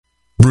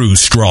Brew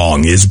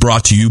Strong is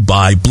brought to you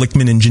by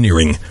Blickman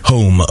Engineering,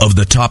 home of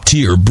the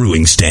top-tier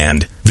brewing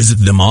stand.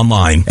 Visit them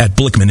online at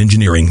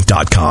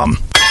blickmanengineering.com.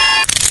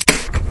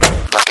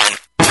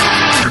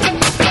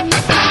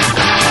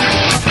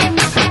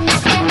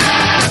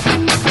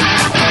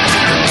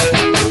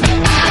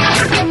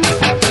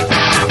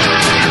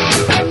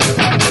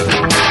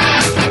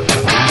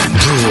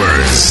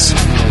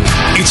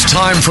 It's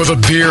time for the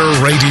beer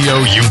radio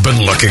you've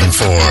been looking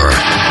for.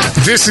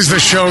 This is the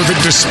show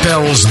that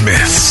dispels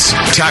myths,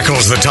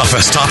 tackles the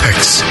toughest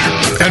topics,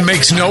 and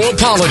makes no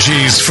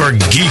apologies for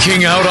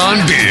geeking out on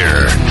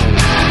beer.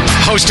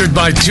 Hosted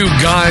by two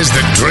guys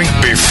that drink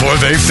before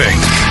they think.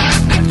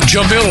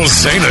 Jamil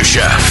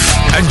Zainashev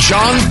and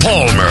John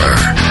Palmer.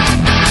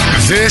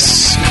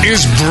 This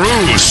is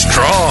Brew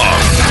Strong.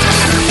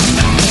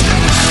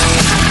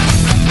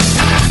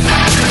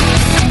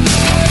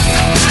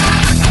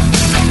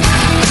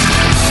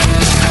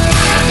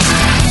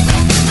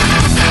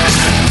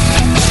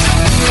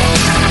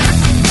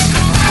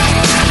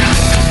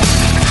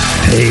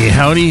 Hey,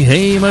 howdy.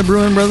 Hey, my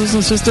brewing brothers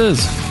and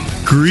sisters.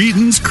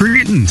 Greetings.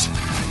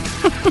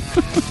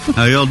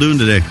 How y'all doing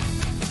today?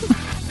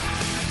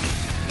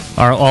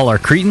 Are all our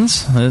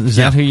cretins? Is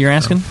that who you're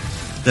asking?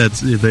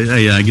 That's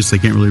yeah. I guess they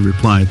can't really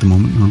reply at the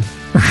moment. No.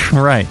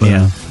 Right. But,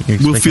 yeah.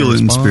 We'll feel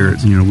it in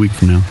spirit. A week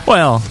from now.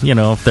 Well,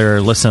 if they're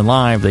listening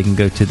live, they can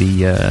go to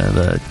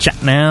the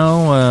chat now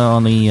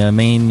on the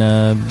main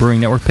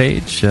Brewing Network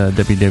page,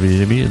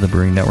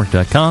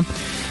 www.thebrewingnetwork.com,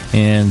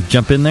 and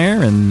jump in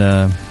there.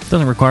 And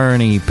doesn't require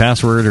any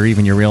password or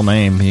even your real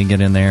name. You can get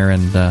in there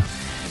and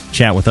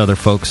chat with other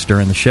folks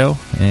during the show,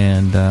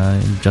 and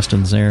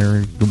Justin's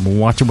there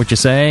watching what you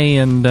say,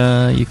 and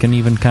you can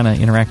even kind of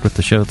interact with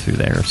the show through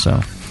there. So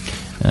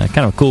kind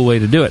of a cool way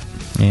to do it.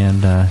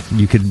 And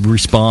you could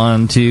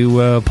respond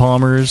to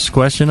Palmer's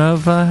question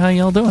of how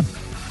y'all doing.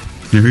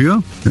 There you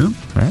go. Yeah.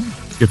 All right.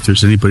 If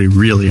there's anybody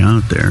really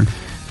out there.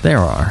 They're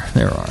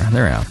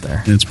out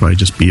there. It's probably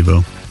just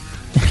Bevo.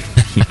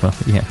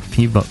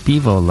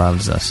 Bevo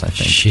loves us, I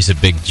think. She's a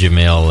big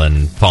Jamil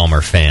and Palmer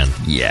fan.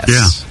 Yes,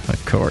 yeah.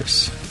 Of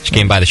course. She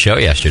came by the show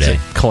yesterday.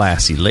 She's a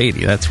classy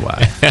lady, that's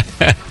why.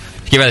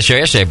 She came by the show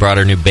yesterday, brought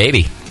her new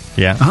baby.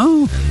 Yeah.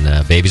 Oh.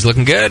 And baby's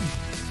looking good.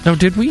 Oh,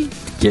 did we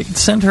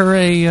send her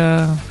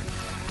a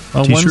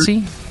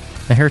onesie?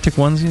 A heretic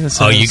onesie? That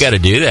says, you got to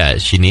do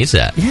that. She needs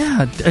that.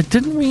 Yeah.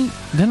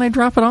 Didn't I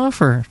drop it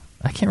off, or...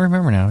 I can't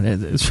remember now.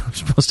 It's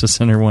supposed to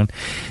send her one.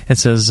 It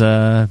says,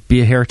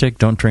 be a heretic,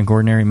 don't drink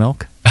ordinary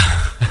milk.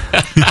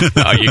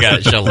 Oh, you got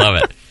it. She'll love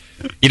it.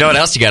 You know what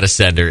else you got to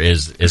send her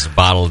is a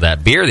bottle of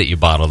that beer that you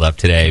bottled up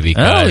today,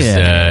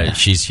 because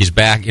she's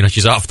back.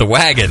 She's off the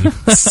wagon,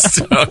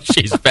 so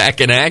she's back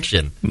in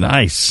action.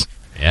 Nice.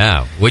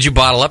 Yeah. What'd you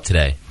bottle up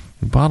today?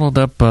 We bottled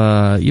up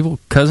Evil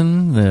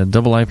Cousin, the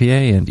double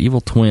IPA, and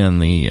Evil Twin,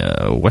 the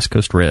West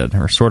Coast Red,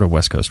 or sort of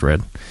West Coast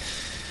Red.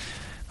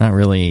 Not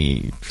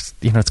really,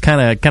 it's kind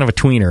of a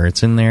tweener.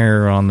 It's in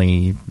there on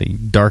the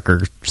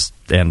darker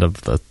end of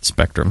the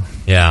spectrum.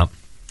 Yeah.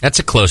 That's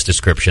a close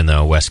description,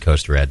 though, West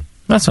Coast Red.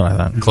 That's what I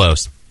thought.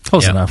 Close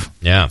enough.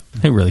 Yeah.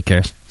 Who really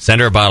cares?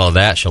 Send her a bottle of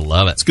that. She'll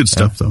love it. It's good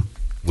stuff, though.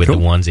 With the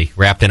onesie.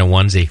 Wrapped in a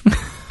onesie.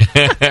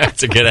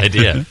 That's a good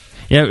idea.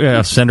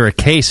 Yeah, send her a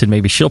case and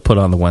maybe she'll put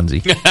on the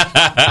onesie.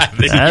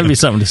 That'd be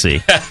something to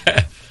see.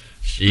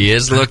 She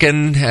is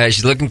looking,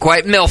 she's looking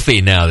quite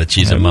milfy now that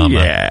she's a mama.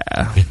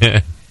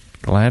 Yeah.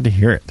 Glad to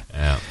hear it.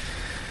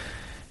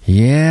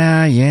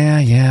 Yeah.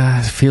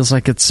 Yeah. Feels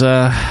like it's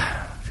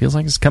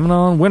coming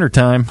on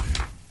wintertime.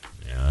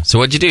 Yeah. So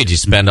what'd you do? Did you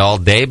spend all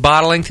day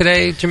bottling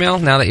today, Jamil,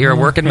 now that you're a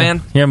working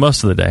man? Yeah,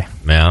 most of the day.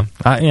 Yeah.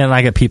 And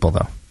I get people,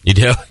 though. You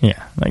do?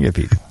 Yeah, I get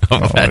people.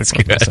 Oh, that's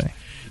good.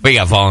 But you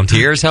got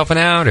volunteers helping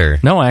out, or?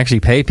 No, I actually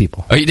pay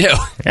people. Oh, you do?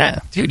 Yeah.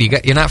 Dude,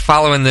 you're not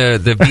following the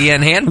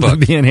BN handbook.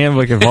 The BN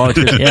handbook and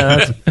volunteers.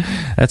 Yeah,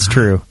 that's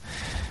true.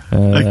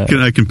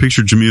 I can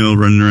picture Jamil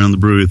running around the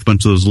brewery with a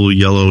bunch of those little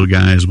yellow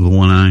guys with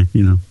one eye,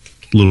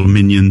 little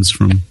minions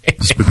from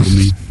Despicable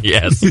Me.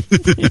 Yes.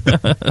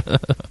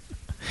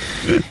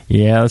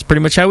 Yeah, that's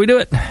pretty much how we do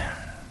it.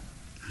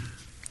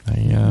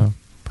 I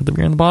put the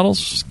beer in the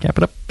bottles, cap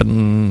it up,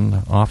 and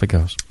off it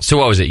goes. So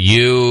what was it?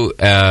 You,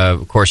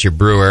 of course, your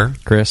brewer.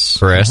 Chris.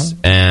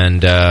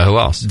 And who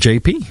else?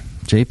 JP.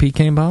 JP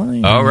came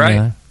by. Oh,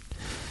 right.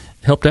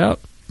 Helped out.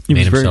 He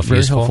Made was himself very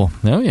useful.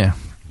 helpful. Oh, yeah.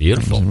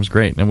 Beautiful. It was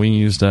great. And we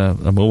used a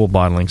mobile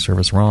bottling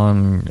service.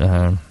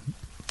 Ron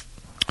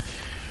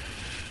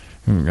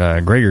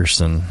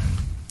Gregerson,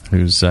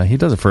 he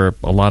does it for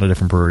a lot of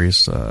different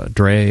breweries,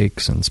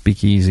 Drake's and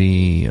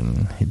Speakeasy,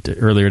 and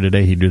earlier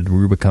today he did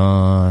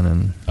Rubicon.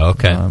 And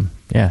okay.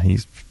 Yeah,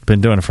 he's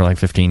been doing it for like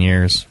 15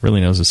 years.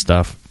 Really knows his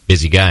stuff.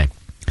 Busy guy.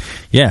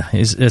 Yeah,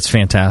 it's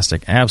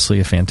fantastic.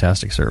 Absolutely a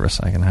fantastic service.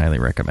 I can highly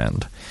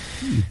recommend.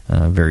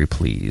 Very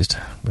pleased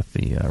with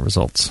the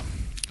results.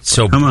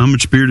 So, how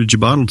much beer did you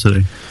bottle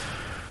today?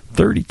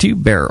 32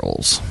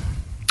 barrels.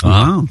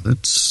 Wow,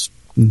 that's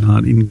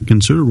not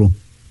inconsiderable.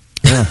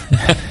 Yeah.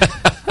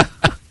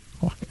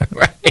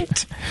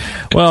 Right.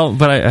 Well,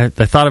 but I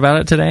thought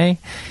about it today.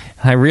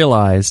 I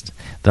realized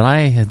that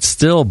I had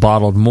still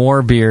bottled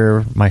more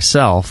beer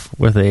myself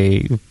with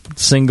a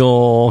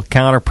single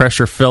counter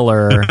pressure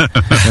filler and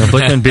a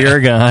Blickman beer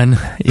gun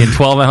in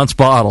 12-ounce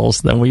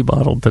bottles than we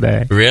bottled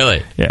today.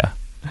 Really? Yeah.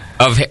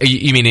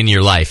 You mean in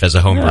your life as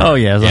a home brewer? Oh,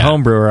 yeah. As a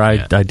home brewer, I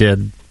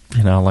did,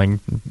 like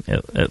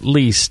at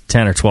least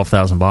 10 or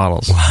 12,000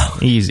 bottles. Wow.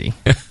 Easy.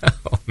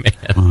 Oh,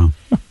 man.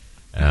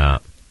 Wow.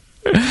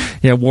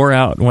 Yeah, wore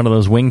out one of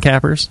those wing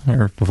cappers,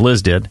 or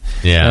Liz did.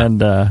 Yeah.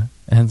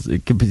 And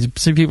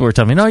some people were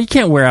telling me, no, you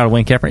can't wear out a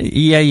wing capper.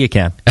 Yeah, you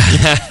can.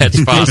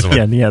 It's possible.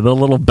 Yeah, the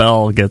little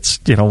bell gets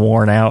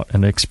worn out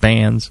and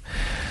expands.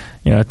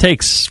 It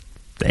takes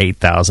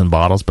 8,000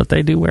 bottles, but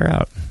they do wear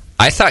out.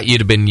 I thought you'd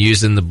have been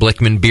using the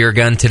Blickman beer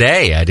gun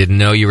today. I didn't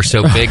know you were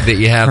so big that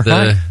you have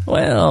the...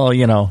 Well,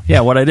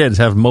 what I did is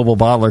have a mobile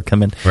bottler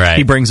come in. Right.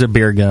 He brings a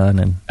beer gun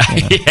and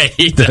yeah,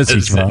 he does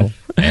each bottle.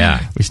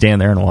 Yeah. We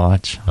stand there and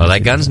watch. Well,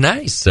 that gun's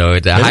nice, so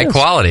it's high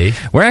quality.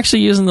 We're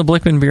actually using the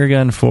Blickman beer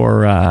gun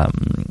for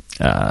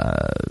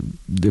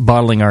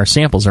bottling our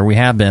samples, or we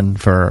have been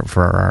for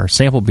our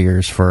sample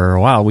beers for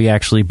a while. We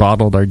actually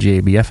bottled our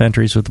GABF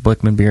entries with the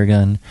Blickman beer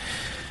gun.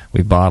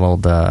 We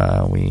bottled,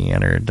 we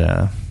entered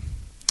the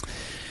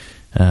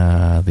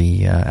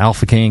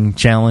Alpha King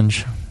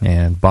Challenge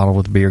and bottled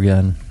with the beer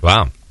gun.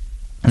 Wow.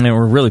 And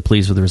we're really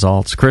pleased with the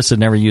results. Chris had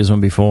never used one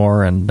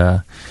before, and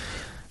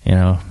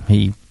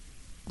he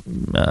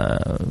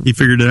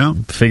figured it out.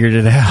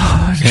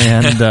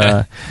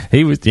 And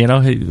he was,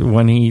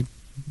 when he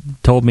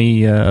told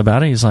me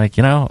about it, he's like,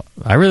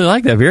 I really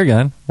like that beer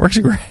gun. Works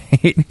great.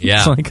 Yeah.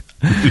 It's like,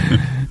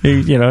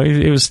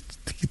 he was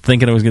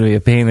thinking it was going to be a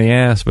pain in the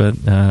ass, but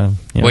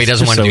he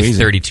doesn't want to do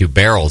 32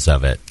 barrels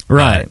of it.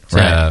 Right.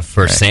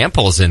 For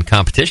samples and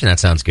competition, that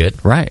sounds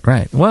good. Right.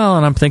 Well,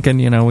 and I'm thinking,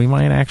 we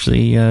might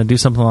actually do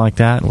something like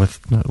that with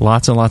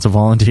lots and lots of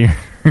volunteers.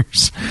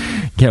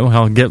 Get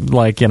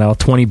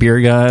 20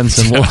 beer guns,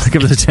 and we'll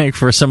give it a tank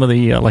for some of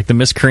the like the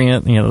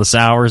miscreant, the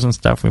sours and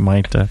stuff. We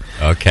might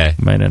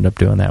might end up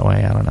doing that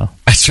way. I don't know.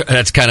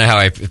 That's kind of how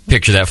I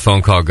picture that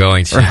phone call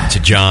going to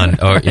John.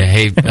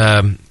 Hey,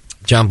 John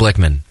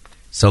Blickman.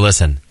 So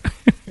listen,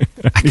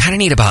 I kind of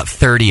need about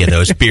 30 of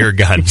those beer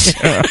guns.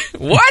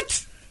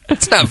 What?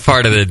 That's not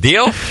part of the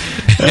deal.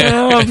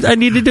 I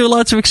need to do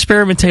lots of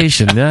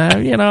experimentation. A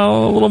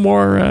little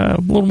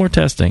more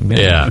testing.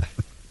 Yeah.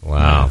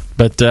 Wow.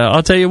 But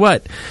I'll tell you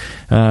what,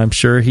 I'm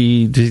sure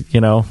he,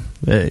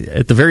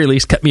 at the very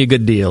least, cut me a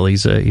good deal.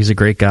 He's a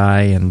great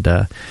guy, and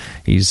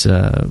he's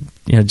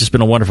just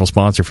been a wonderful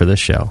sponsor for this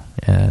show.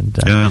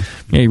 And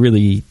he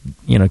really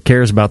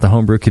cares about the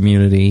homebrew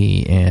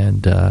community,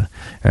 and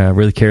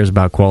really cares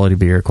about quality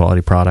beer,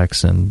 quality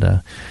products,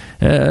 and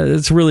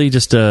it's really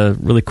just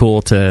really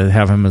cool to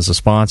have him as a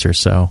sponsor.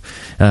 So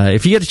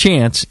if you get a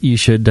chance, you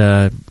should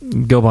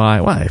go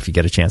by. Well, if you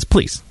get a chance,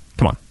 please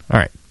come on. All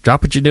right.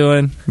 Drop what you're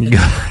doing. You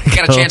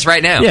got a chance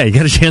right now. Yeah, you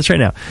got a chance right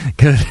now.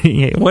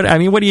 What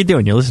are you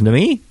doing? You listen to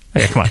me?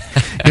 Okay, come on.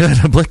 Go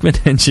to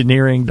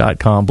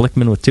BlickmanEngineering.com,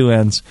 Blickman with 2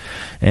 N's,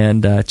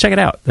 and check it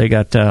out. They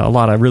got a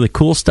lot of really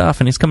cool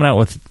stuff, and he's coming out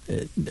with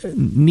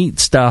neat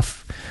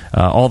stuff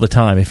all the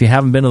time. If you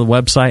haven't been to the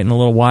website in a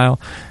little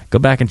while, go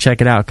back and check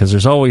it out, because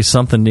there's always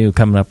something new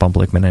coming up on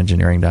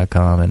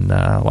BlickmanEngineering.com, and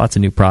lots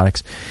of new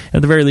products.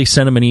 At the very least,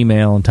 send him an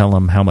email and tell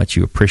him how much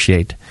you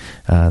appreciate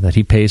that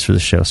he pays for the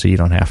show, so you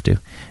don't have to.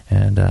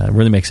 And it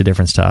really makes a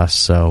difference to us.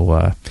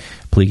 So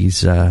please,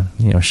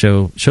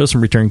 show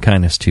some return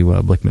kindness to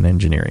Blickman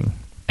Engineering.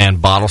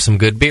 And bottle some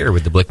good beer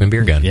with the Blickman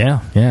beer gun.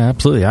 Yeah,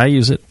 absolutely. I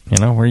use it.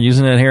 We're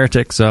using it at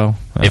Heretic, so...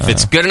 if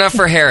it's good enough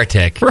for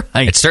Heretic,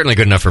 right. It's certainly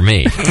good enough for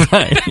me.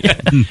 Right.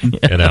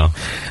 Yeah.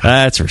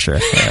 That's for sure.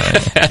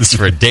 That's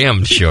for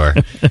damn sure.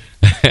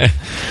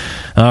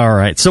 All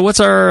right. So what's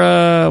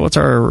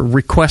our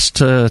request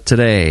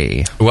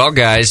today? Well,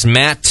 guys,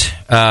 Matt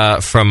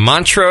from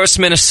Montrose,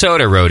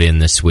 Minnesota wrote in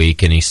this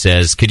week, and he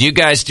says, could you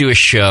guys do a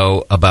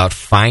show about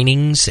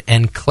finings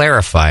and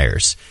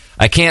clarifiers?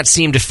 I can't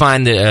seem to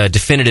find the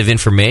definitive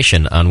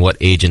information on what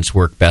agents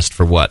work best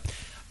for what,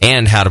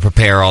 and how to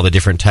prepare all the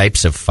different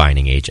types of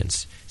fining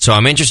agents. So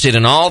I'm interested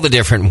in all the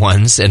different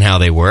ones and how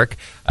they work,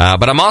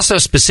 but I'm also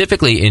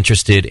specifically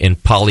interested in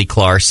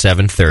Polyclar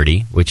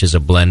 730, which is a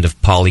blend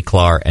of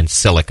polyclar and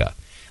silica.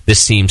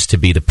 This seems to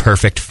be the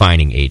perfect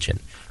fining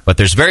agent. But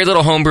there's very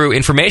little homebrew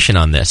information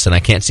on this, and I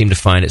can't seem to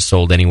find it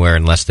sold anywhere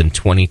in less than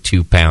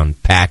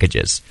 22-pound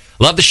packages.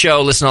 Love the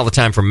show. Listen all the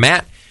time from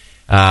Matt.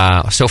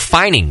 So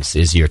finings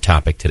is your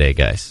topic today,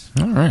 guys.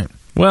 All right.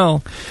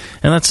 Well,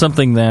 and that's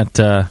something that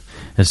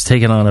has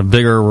taken on a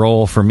bigger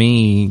role for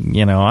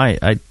me.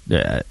 I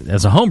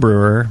as a home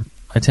brewer,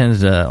 I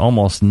tended to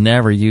almost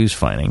never use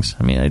finings.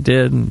 I mean, I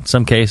did in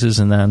some cases,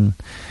 and then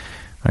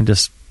I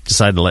just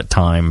decided to let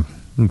time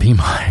be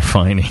my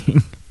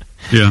fining.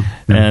 Yeah.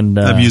 And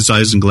I've used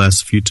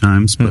isinglass a few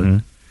times,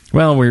 but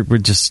well, we're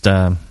just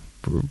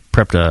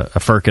prepped a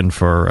firkin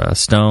for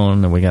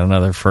Stone, and we got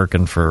another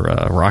firkin for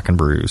Rockin'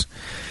 Brews,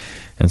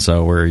 and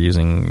so we're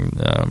using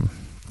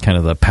kind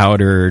of the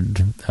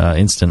powdered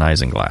instant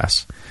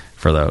isinglass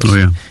for those. Oh,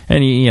 yeah.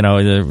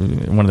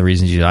 And, one of the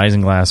reasons you use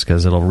isinglass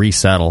because it'll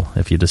resettle.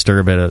 If you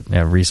disturb it,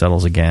 it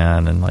resettles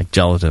again, and like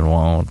gelatin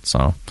won't.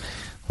 So,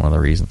 one of the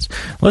reasons.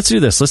 Let's do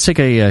this. Let's take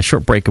a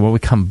short break, and when we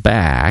come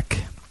back,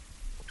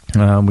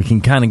 we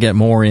can kind of get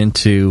more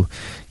into,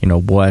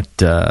 what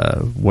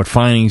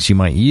Finings you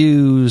might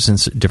use in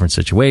different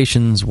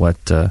situations, what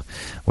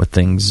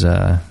things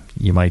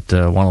you might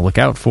want to look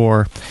out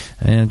for,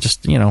 and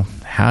just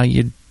how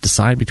you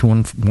decide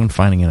between one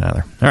Fining and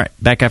another. All right,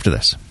 back after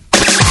this.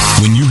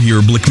 When you hear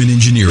Blickman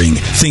Engineering,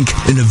 think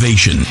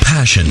innovation,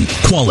 passion,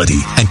 quality,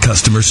 and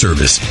customer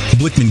service.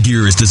 Blickman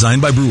gear is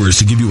designed by brewers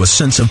to give you a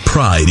sense of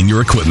pride in your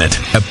equipment.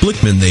 At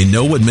Blickman, they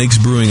know what makes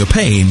brewing a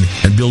pain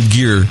and build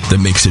gear that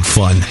makes it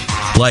fun.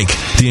 Like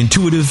the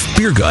intuitive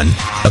beer gun,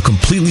 a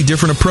completely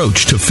different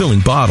approach to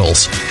filling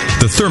bottles.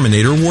 The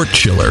Therminator Wort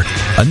Chiller,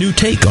 a new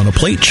take on a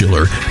plate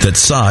chiller that's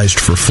sized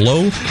for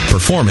flow,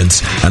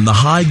 performance, and the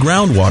high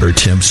groundwater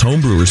temps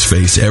homebrewers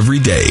face every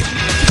day.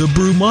 The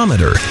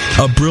Brewmometer,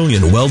 a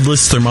brilliant weldless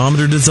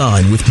thermometer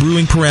design with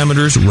brewing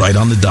parameters right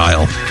on the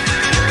dial.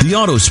 The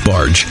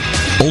Autosparge,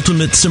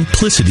 ultimate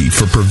simplicity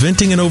for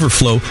preventing an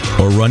overflow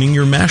or running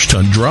your mash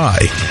tun dry.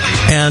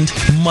 And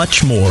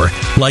much more,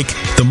 like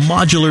the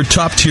modular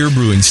top-tier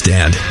brewing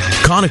stand,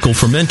 conical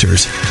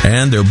fermenters,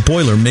 and their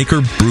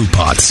Boilermaker brew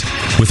pots.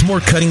 With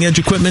more cutting-edge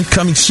equipment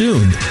coming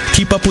soon,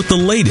 keep up with the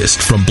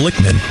latest from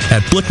Blickman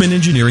at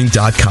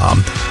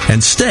blickmanengineering.com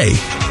and stay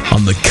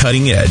on the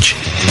cutting edge.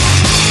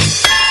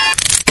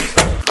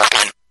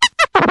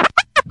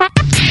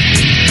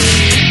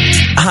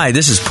 Hi,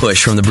 this is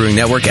Push from the Brewing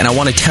Network, and I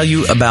want to tell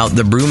you about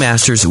the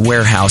Brewmaster's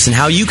Warehouse and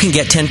how you can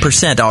get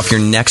 10% off your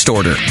next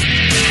order.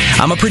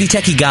 I'm a pretty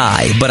techie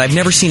guy, but I've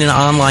never seen an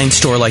online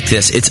store like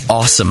this. It's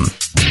awesome.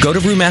 Go to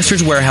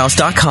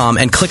brewmasterswarehouse.com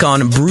and click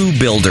on Brew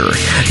Builder.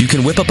 You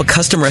can whip up a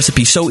custom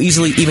recipe so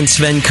easily even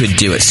Sven could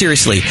do it.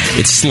 Seriously,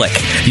 it's slick.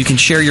 You can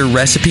share your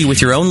recipe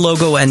with your own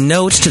logo and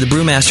notes to the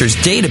Brewmaster's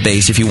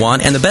database if you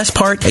want, and the best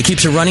part, it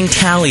keeps a running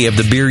tally of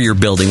the beer you're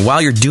building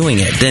while you're doing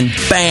it. Then,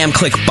 bam,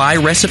 click Buy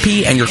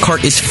Recipe, and your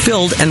cart is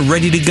filled and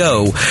ready to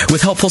go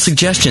with helpful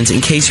suggestions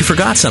in case you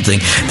forgot something.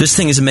 This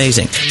thing is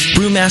amazing.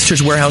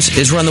 Brewmaster's Warehouse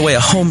is run the way a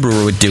home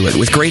brewer would do it,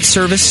 with great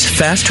service,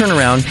 fast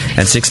turnaround,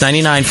 and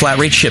 $6.99 flat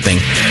rate shipping.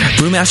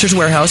 Brewmaster's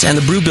Warehouse and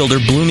the Brew Builder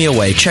blew me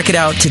away. Check it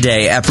out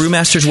today at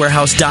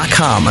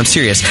brewmasterswarehouse.com. I'm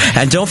serious.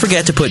 And don't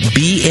forget to put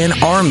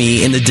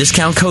BNARMY in the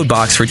discount code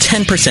box for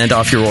 10%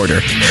 off your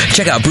order.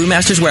 Check out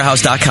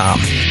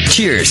brewmasterswarehouse.com.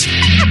 Cheers. A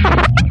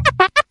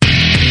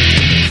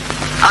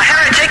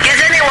heretic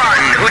is anyone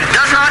who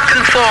does not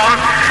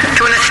conform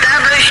to an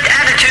established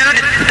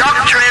attitude,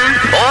 doctrine,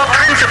 or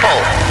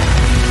principle.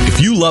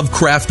 If you love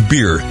craft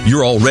beer,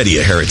 you're already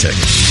a heretic.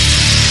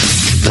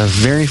 The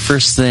very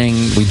first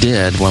thing we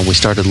did when we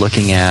started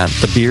looking at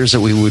the beers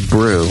that we would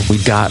brew, we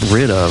got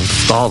rid of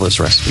all those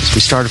recipes.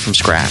 We started from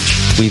scratch.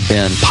 We've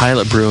been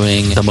pilot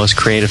brewing the most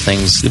creative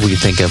things that we could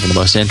think of and the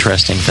most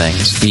interesting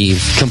things.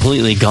 We've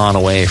completely gone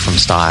away from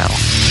style.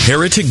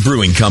 Heretic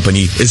Brewing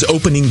Company is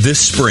opening this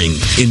spring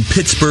in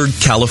Pittsburgh,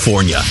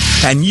 California,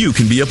 and you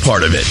can be a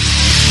part of it.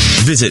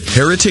 Visit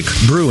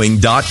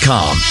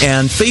hereticbrewing.com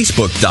and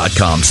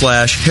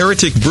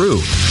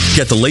facebook.com/hereticbrew.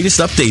 Get the latest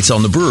updates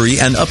on the brewery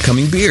and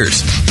upcoming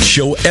beers.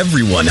 Show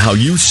everyone how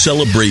you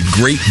celebrate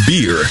great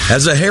beer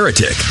as a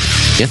heretic.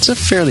 It's a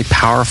fairly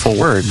powerful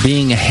word.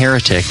 Being a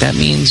heretic, that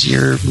means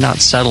you're not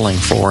settling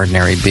for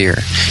ordinary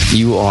beer.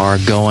 You are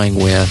going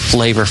with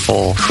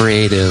flavorful,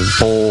 creative,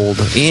 bold,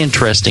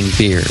 interesting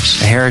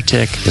beers. A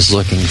heretic is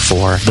looking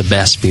for the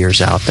best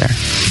beers out there.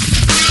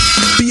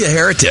 Be a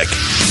heretic.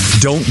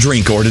 Don't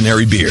drink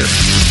ordinary beer.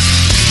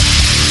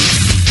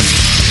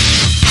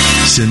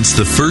 Since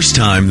the first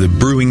time the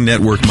Brewing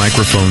Network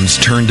microphones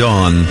turned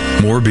on,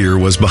 More Beer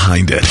was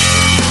behind it.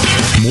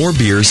 More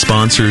Beer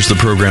sponsors the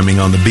programming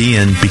on the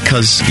BN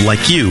because,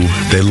 like you,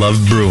 they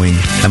love brewing.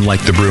 And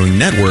like the Brewing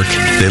Network,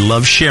 they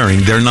love sharing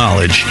their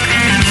knowledge.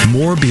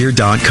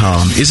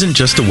 Morebeer.com isn't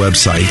just a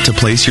website to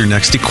place your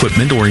next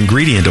equipment or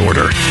ingredient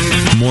order.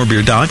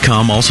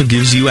 Morebeer.com also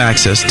gives you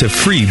access to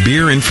free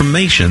beer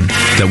information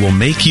that will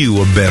make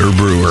you a better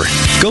brewer.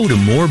 Go to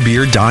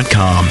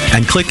morebeer.com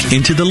and click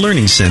into the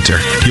Learning Center.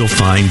 You'll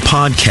find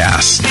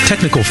podcasts,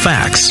 technical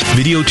facts,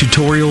 video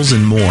tutorials,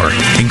 and more,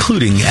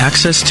 including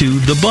access to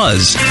The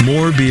Buzz,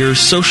 More Beer's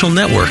social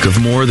network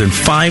of more than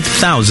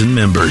 5,000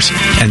 members.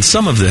 And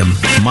some of them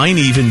might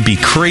even be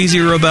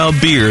crazier about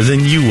beer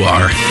than you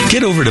are.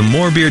 Get over to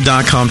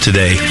morebeer.com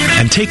today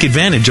and take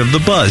advantage of The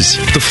Buzz,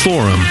 the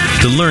forum,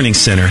 the Learning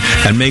Center,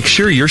 and make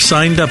sure you're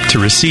signed up to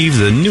receive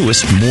the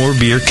newest More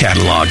Beer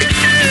catalog.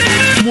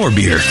 More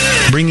Beer,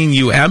 bringing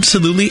you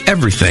absolutely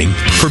everything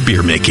for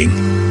beer making.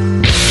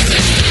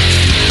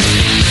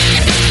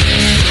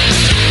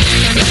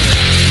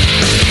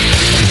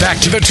 Back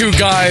to the two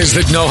guys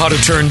that know how to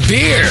turn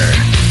beer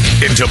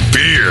into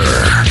beer.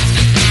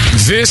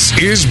 This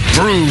is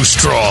Brew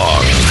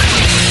Strong.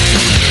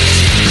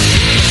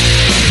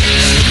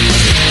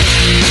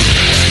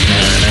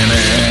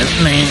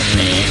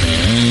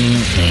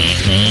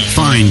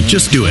 Fine,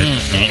 just do it.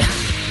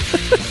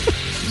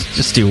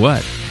 Just do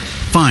what?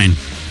 Fine.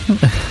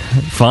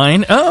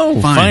 Fine?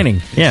 Oh,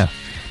 fining. Yeah.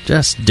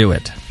 Just do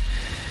it.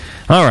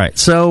 All right.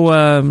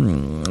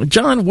 So,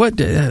 John, what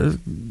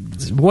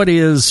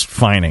is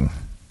fining?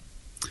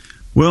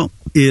 Well,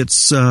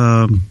 it's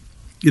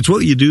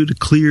what you do to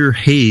clear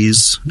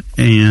haze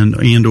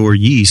and or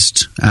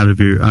yeast out of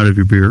your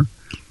beer.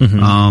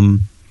 Mm-hmm.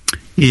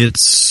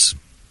 It's,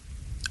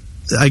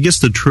 I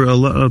guess, a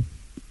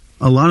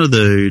lot of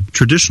the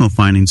traditional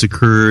finings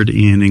occurred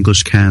in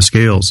English cask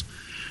ales.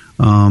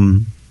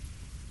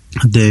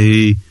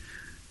 These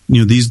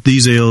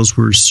ales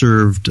were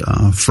served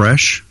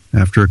fresh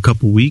after a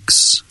couple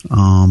weeks.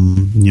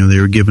 They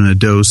were given a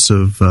dose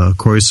of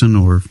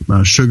Kreuzen or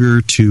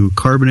sugar to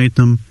carbonate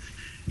them,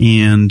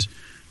 and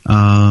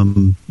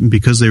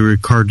because they were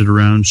carted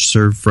around,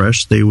 served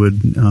fresh, they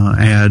would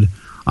add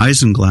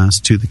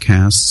isinglass to the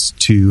casks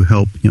to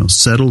help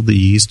settle the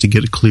yeast to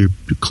get a clear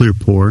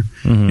pour.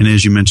 Mm-hmm. And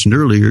as you mentioned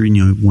earlier,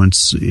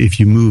 if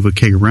you move a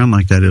keg around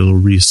like that, it'll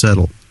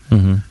resettle.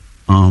 Mm-hmm.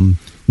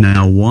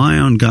 Now, why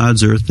on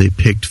God's earth they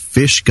picked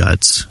fish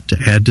guts to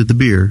add to the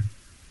beer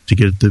to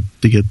get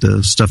the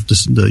stuff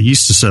the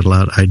yeast to settle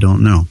out, I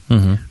don't know,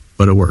 mm-hmm.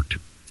 but it worked.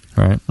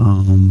 All right.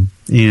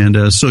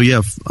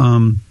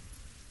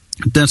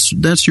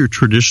 That's your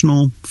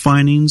traditional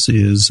finings,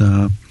 is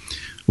a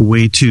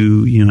way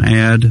to use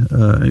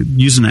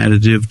an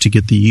additive to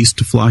get the yeast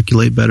to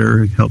flocculate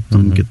better, help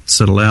them mm-hmm.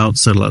 settle out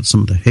some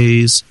of the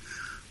haze.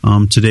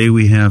 Today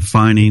we have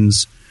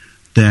finings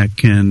that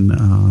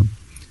can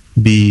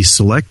be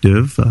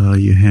selective.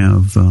 You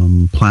have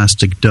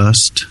plastic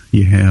dust,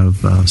 you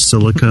have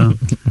silica,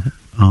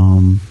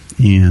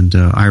 and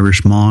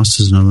Irish moss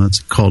is another.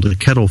 That's called a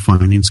kettle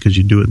finings because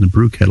you do it in the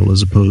brew kettle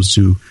as opposed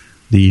to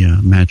the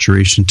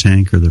maturation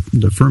tank or the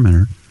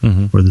fermenter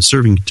mm-hmm. or the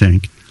serving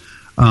tank.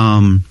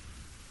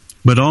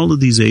 But all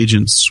of these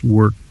agents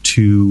work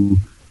to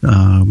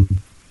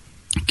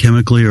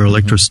chemically or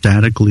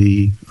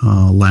electrostatically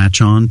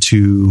latch on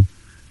to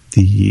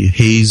the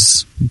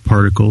haze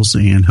particles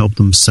and help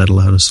them settle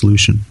out a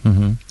solution.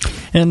 Mm-hmm.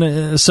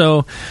 And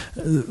so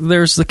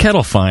there's the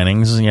kettle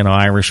finings,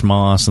 Irish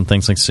moss and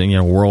things like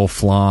whirl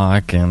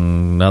flock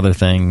and other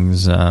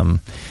things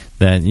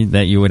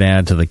that you would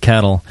add to the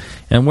kettle.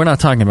 And we're not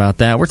talking about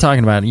that. We're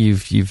talking about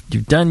you've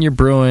done your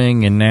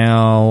brewing, and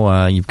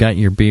now you've got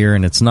your beer,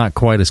 and it's not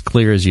quite as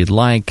clear as you'd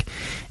like,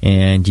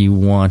 and you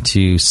want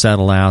to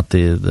settle out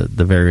the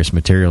various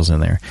materials in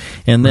there.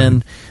 And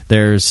then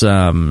there's,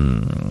 I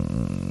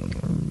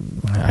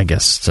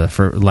guess,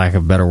 for lack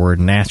of a better word,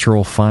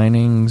 natural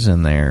finings,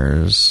 and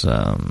there's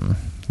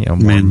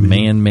more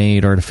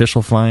man-made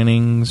artificial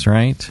finings,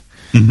 right?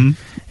 Mm-hmm.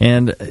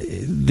 And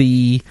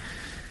the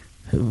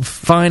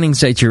finings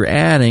that you're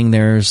adding,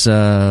 there's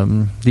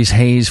these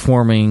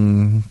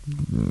haze-forming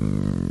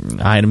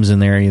items in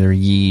there, either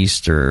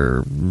yeast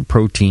or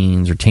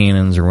proteins or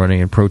tannins or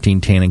whatever,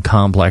 protein-tannin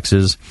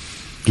complexes,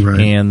 right.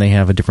 And they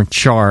have a different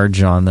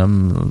charge on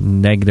them,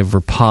 negative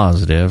or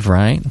positive,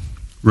 right?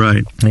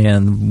 Right.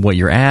 And what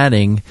you're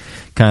adding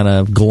kind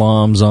of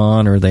gloms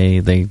on, or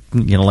they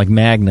like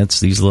magnets,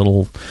 these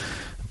little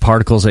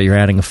particles that you're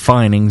adding of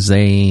finings,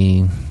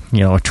 they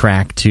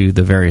attract to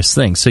the various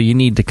things. So you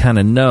need to kind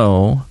of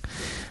know,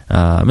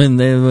 and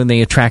when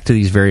they attract to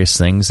these various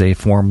things, they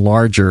form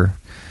larger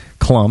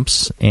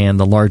clumps, and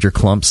the larger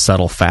clumps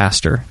settle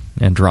faster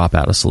and drop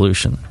out of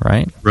solution,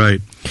 right?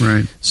 Right.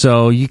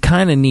 So you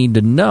kind of need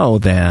to know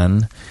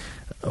then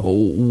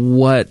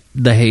what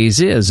the haze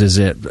is. Is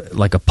it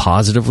like a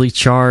positively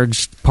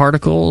charged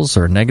particles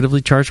or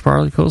negatively charged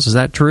particles? Is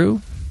that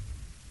true?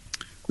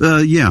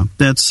 Yeah,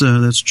 that's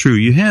true.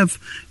 You have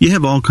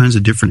all kinds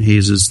of different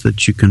hazes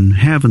that you can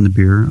have in the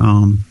beer.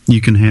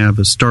 You can have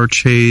a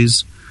starch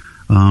haze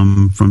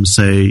from,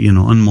 say,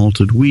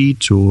 unmalted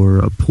wheat or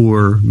a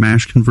poor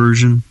mash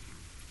conversion.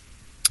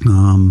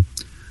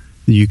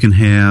 You can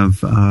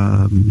have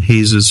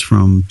hazes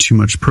from too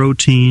much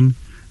protein.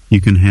 You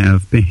can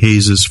have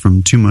hazes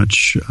from too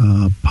much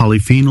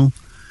polyphenol,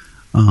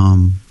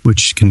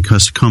 which can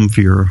come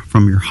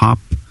from your hop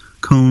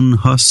cone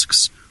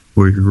husks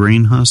or your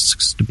grain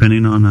husks,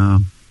 depending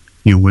on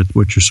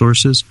what your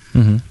source is.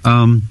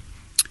 Mm-hmm.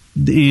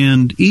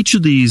 And each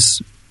of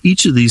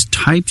these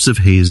types of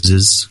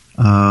hazes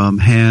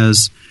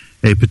has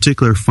a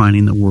particular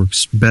fining that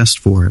works best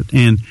for it.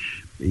 And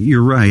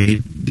you're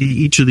right.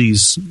 Each of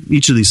these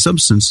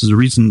substances, the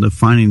reason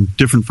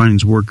different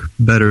finings work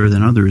better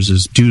than others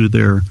is due to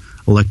their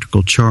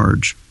electrical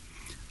charge.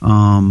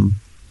 And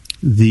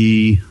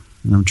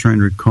I'm trying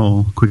to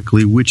recall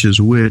quickly which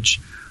is which.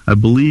 I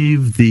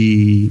believe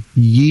the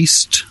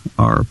yeast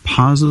are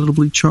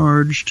positively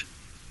charged,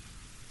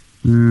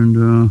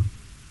 and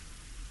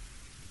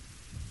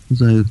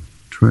as I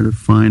try to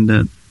find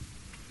that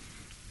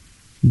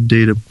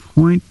data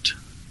point.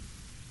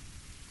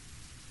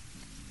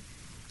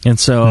 And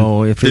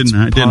so, if it's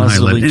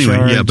positively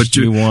charged, yeah, but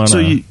you want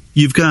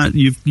you've got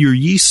your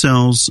yeast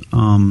cells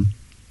and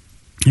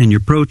your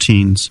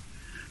proteins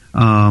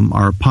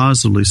are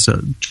positively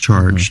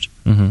charged,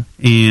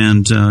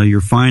 and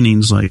your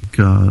Finings like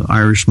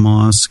Irish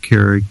moss,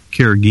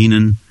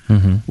 carrageenan,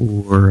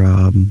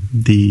 or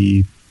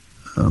the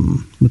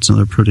what's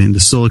another protein? The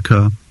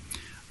silica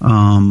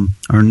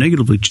are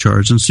negatively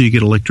charged, and so you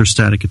get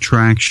electrostatic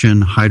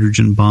attraction,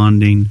 hydrogen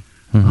bonding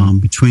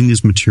between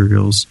these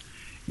materials,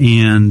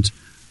 and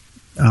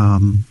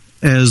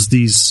as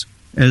these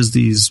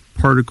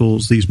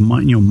particles, these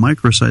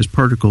micro-sized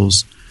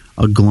particles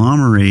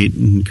agglomerate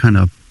and kind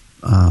of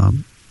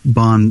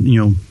bond,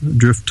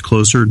 drift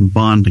closer and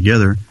bond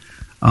together,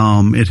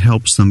 it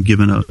helps them give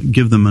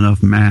them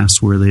enough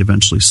mass where they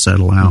eventually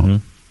settle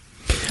out.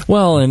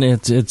 Well, and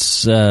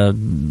it's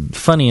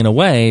funny in a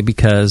way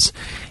because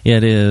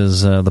it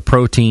is the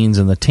proteins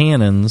and the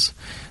tannins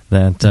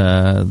that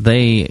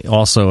they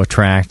also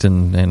attract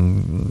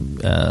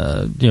and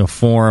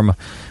form.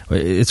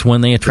 It's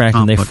when they attract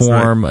and they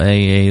form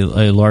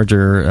a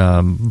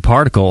larger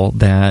particle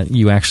that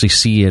you actually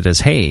see it as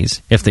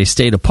haze. If they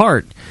stayed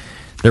apart,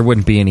 there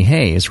wouldn't be any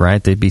haze,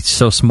 right? They'd be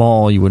so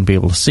small you wouldn't be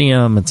able to see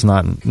them. It's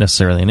not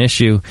necessarily an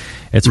issue.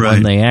 It's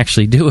when they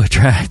actually do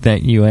attract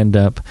that you end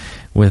up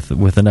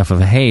with enough of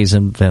a haze.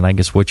 And then I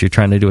guess what you're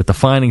trying to do with the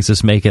Finings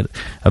is make it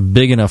a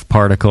big enough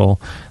particle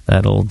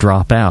that'll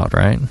drop out,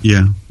 right?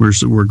 Yeah,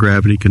 where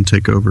gravity can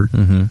take over.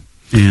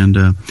 And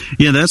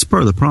that's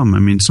part of the problem. I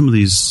mean, some of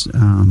these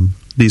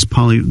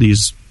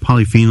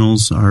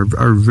polyphenols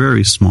are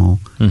very small.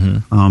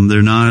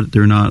 They're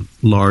not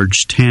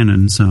large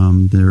tannins.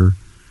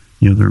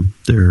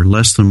 They're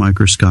less than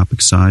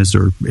microscopic size,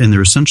 and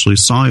they're essentially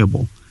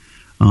soluble.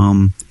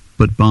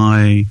 But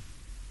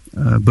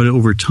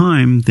over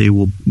time they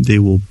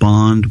will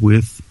bond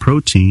with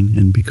protein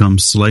and become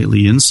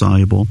slightly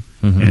insoluble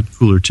at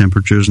cooler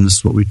temperatures, and this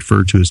is what we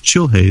refer to as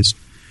chill haze.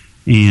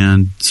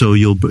 And so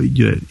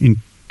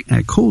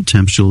at cold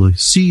temps you'll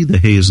see the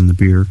haze in the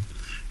beer.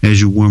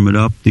 As you warm it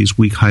up, these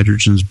weak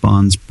hydrogen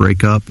bonds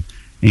break up,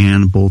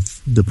 and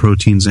both the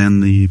proteins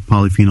and the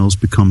polyphenols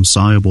become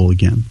soluble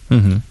again.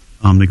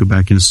 They go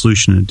back into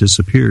solution and it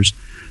disappears.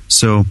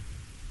 So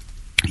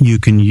you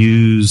can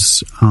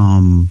use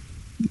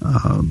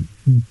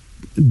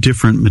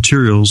different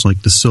materials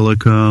like the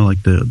silica,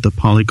 like the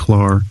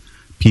polyclar,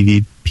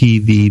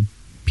 PVPP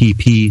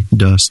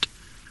dust,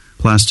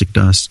 plastic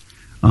dust.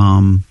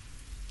 The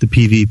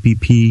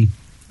PVPP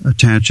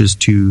attaches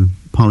to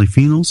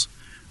polyphenols.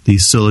 The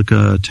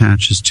silica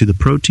attaches to the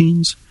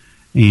proteins,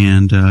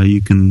 and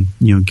you can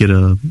get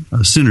a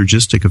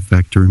synergistic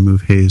effect to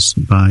remove haze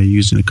by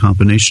using a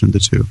combination of the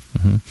two.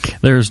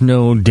 There's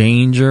no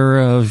danger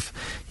of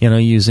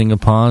using a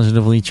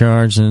positively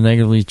charged and a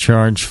negatively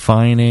charged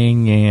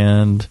Fining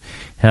and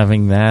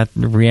having that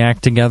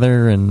react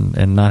together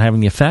and not having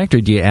the effect, or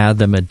do you add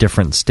them at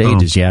different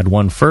stages? You add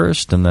one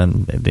first and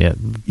then the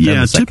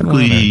second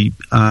typically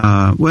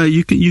one, well,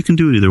 you can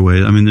do it either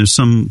way. I mean, there's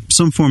some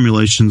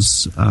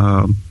formulations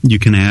you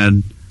can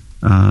add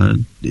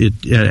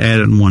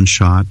it in one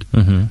shot.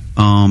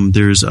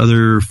 There's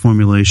other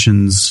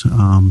formulations.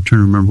 I'm trying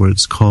to remember what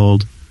it's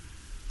called.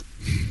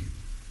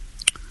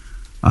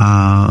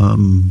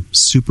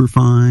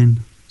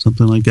 Superfine,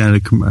 something like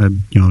that.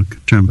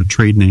 Kind of a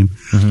trade name.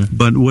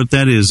 But what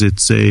that is,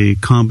 it's a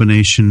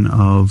combination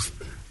of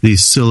the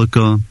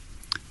silica,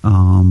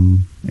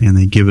 and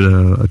they give it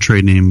a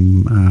trade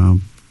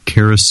name,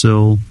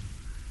 Carousel,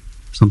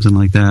 something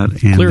like that.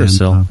 And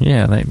Clearasil,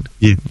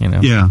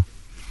 yeah.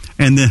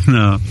 And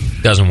then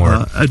doesn't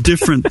work. A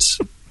different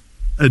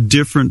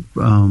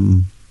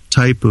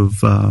type of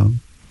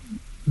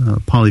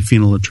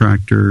polyphenol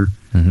attractor.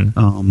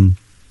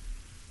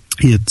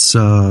 It's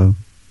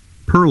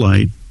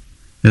perlite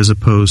as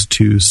opposed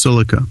to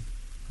silica.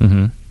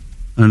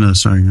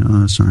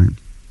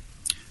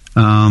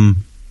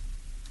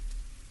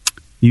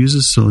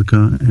 Uses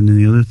silica, and then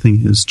the other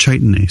thing is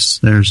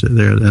chitinase.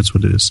 That's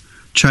what it is.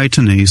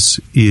 Chitinase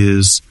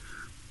is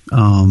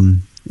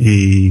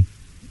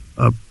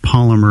a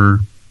polymer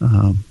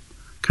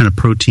kind of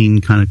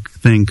protein kind of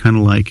thing, kind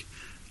of like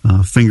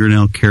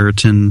fingernail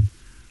keratin,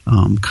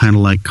 kind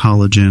of like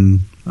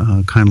collagen,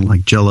 kind of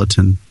like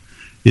gelatin.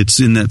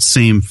 It's in that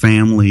same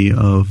family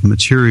of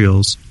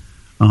materials,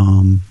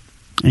 and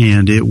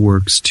it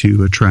works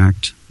to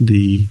attract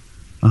the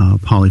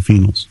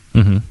polyphenols.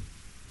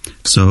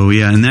 So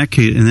in that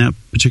case, in that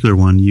particular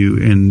one,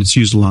 and it's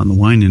used a lot in the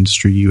wine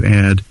industry, you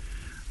add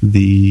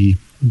the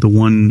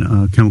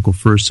one chemical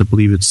first. I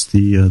believe it's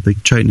the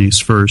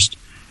chitinase first,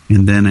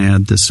 and then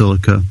add the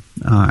silica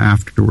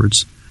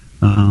afterwards,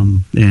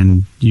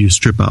 and you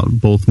strip out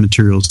both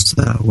materials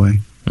that way.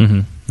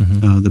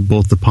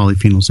 Both the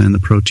polyphenols and the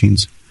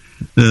proteins.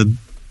 The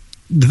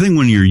thing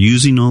when you're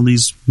using all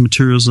these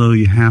materials, though,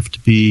 you have to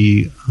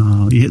be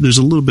there's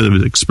a little bit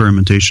of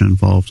experimentation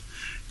involved,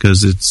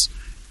 because it's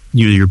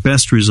your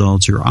best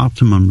results, your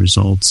optimum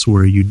results,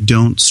 where you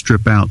don't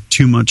strip out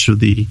too much of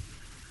the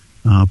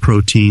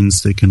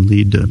proteins that can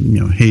lead to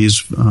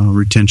haze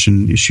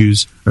retention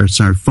issues,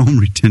 foam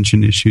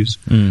retention issues,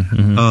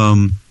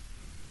 and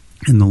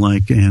the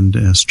like,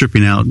 and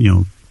stripping out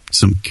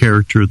some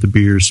character of the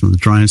beer, some of the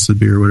dryness of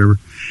the beer, whatever.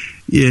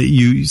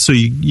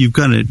 You've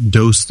got to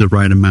dose the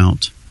right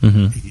amount,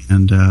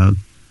 and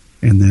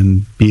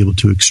then be able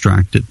to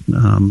extract it.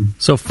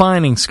 So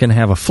Finings can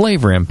have a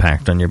flavor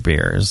impact on your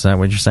beer. Is that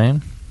what you're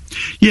saying?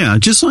 Yeah,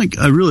 just like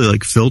I really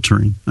like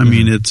filtering. I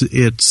mean,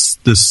 it's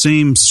the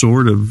same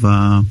sort of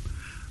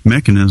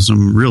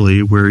mechanism,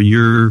 really, where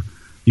you're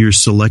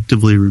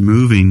selectively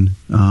removing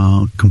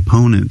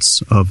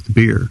components of the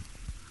beer.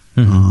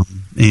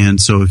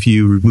 And so if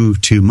you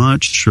remove too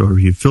much, or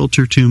you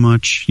filter too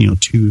much,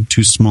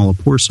 too small a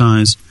pour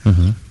size,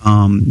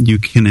 you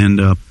can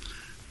end up,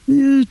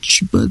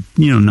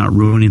 not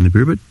ruining the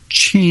beer, but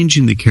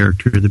changing the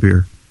character of the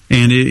beer.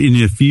 And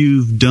if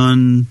you've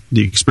done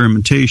the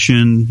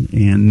experimentation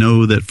and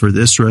know that for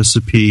this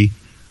recipe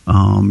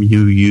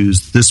you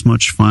use this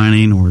much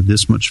fining or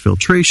this much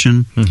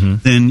filtration,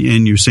 then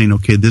and you're saying,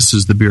 okay, this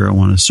is the beer I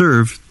want to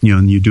serve,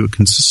 and you do it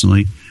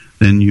consistently,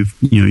 then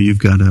you've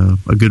got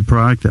a good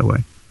product that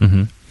way.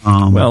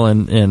 Well,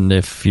 and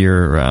if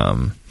you're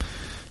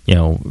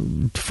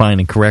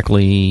fining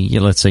correctly,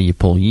 let's say you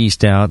pull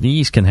yeast out, the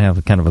yeast can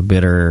have kind of a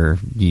bitter,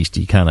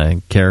 yeasty kind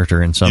of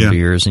character in some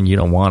beers, and you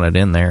don't want it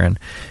in there.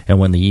 And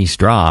when the yeast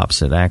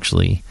drops, it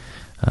actually,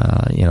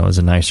 is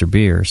a nicer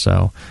beer.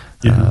 So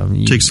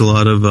it takes a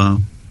lot of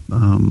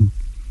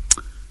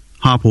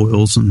hop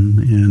oils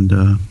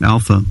and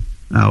alpha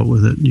out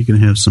with it. You can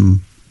have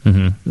some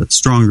that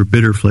stronger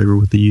bitter flavor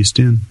with the yeast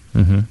in.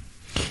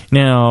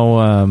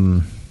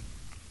 Now,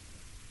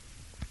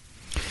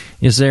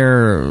 is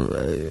there,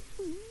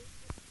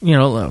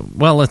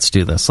 well, let's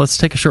do this. Let's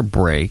take a short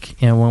break.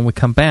 And when we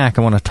come back,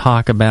 I want to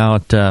talk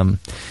about,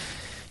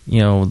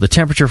 the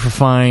temperature for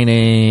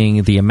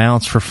fining, the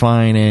amounts for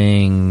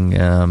fining.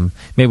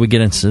 Maybe we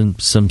get into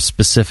some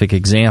specific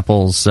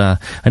examples. I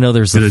know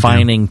there's the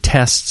fining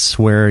tests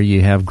where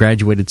you have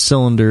graduated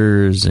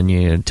cylinders and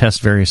you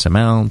test various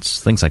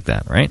amounts, things like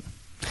that, right?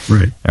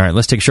 Right. All right,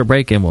 let's take a short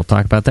break, and we'll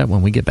talk about that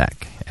when we get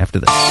back after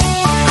this.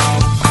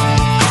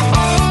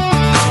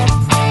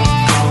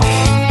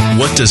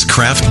 What does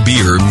craft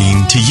beer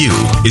mean to you?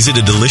 Is it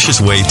a delicious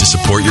way to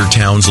support your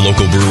town's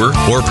local brewer?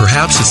 Or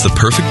perhaps it's the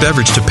perfect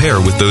beverage to pair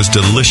with those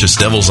delicious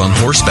devils on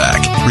horseback?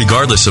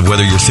 Regardless of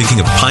whether you're thinking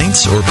of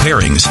pints or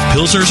pairings,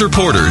 pilsners or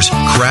porters,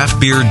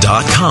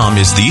 craftbeer.com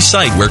is the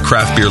site where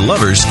craft beer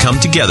lovers come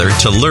together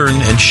to learn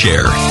and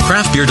share.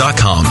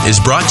 Craftbeer.com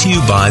is brought to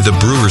you by the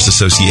Brewers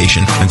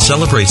Association and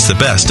celebrates the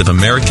best of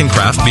American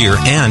craft beer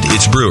and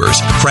its brewers.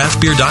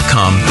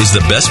 Craftbeer.com is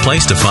the best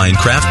place to find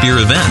craft beer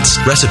events,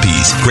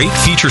 recipes, great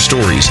feature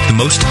stories, the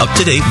most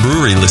up-to-date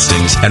brewery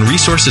listings, and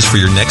resources for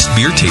your next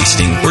beer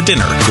tasting or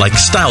dinner, like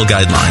style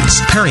guidelines,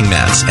 pairing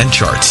mats, and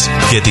charts.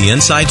 Get the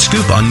inside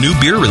scoop on new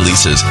beer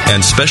releases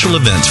and special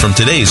events from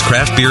today's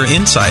craft beer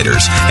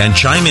insiders, and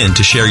chime in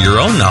to share your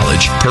own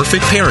knowledge,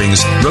 perfect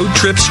pairings, road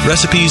trips,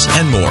 recipes,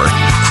 and more.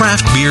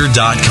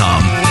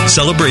 Craftbeer.com,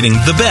 celebrating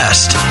the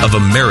best of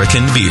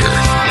American beer.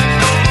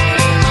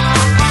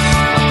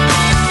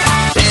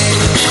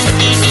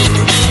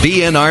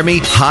 BN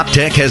Army,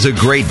 HopTech has a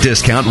great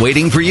discount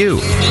waiting for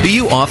you. Do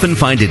you often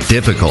find it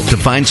difficult to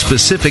find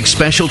specific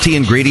specialty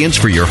ingredients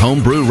for your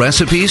home brew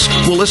recipes?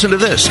 Well, listen to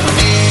this.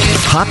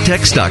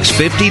 HopTech stocks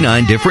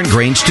 59 different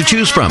grains to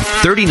choose from,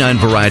 39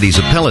 varieties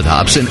of pellet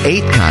hops, and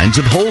 8 kinds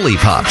of whole leaf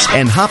hops.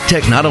 And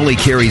HopTech not only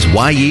carries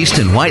Y yeast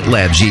and White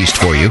Labs yeast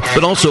for you,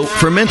 but also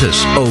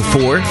Fermentus,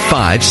 04,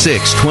 5,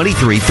 6,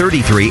 23,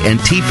 33, and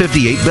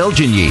T58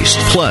 Belgian yeast,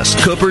 plus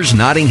Cooper's,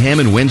 Nottingham,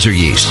 and Windsor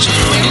yeasts.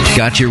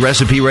 Got your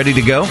recipe ready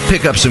to go?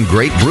 Pick up some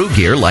great brew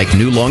gear like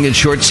new long and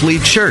short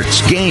sleeved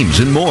shirts, games,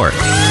 and more.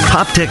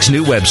 HopTech's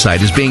new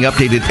website is being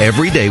updated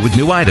every day with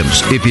new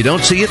items. If you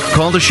don't see it,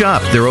 call the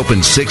shop. They're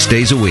open 6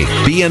 days a week.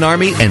 BN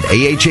Army and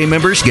AHA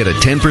members get a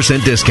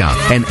 10% discount,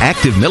 and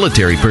active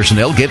military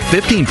personnel get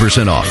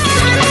 15% off.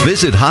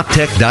 Visit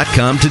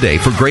HopTech.com today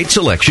for great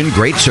selection,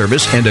 great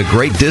service, and a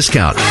great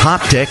discount.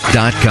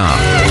 HopTech.com.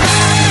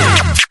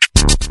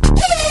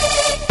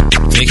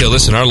 Nico,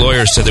 listen, our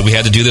lawyers said that we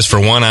had to do this for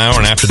 1 hour,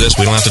 and after this,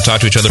 we don't have to talk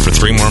to each other for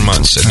 3 more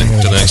months to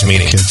the next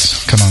meeting.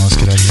 Kids, come on, let's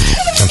get out of here.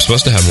 I'm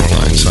supposed to have more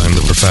lines. I'm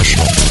the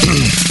professional.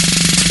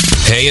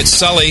 Hey, it's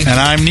Sully. And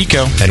I'm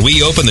Nico. And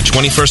we opened the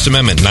 21st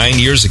Amendment 9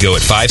 years ago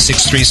at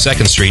 563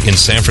 2nd Street in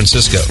San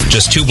Francisco,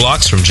 just 2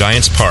 blocks from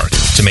Giants Park,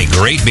 to make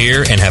great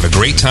beer and have a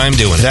great time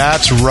doing it.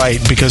 That's right,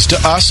 because to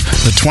us,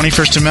 the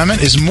 21st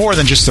Amendment is more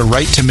than just the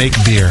right to make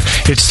beer.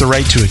 It's the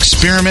right to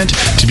experiment,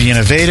 to be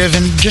innovative,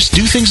 and just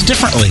do things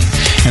differently.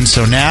 And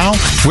so now,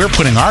 we're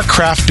putting our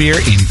craft beer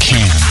in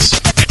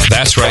cans.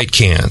 That's right,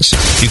 cans.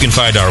 You can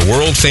find our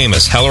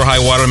world-famous Hell or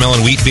High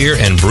Watermelon Wheat Beer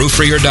and Brew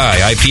Free or Die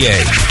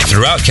IPA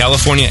throughout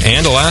California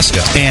and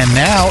Alaska. And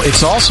now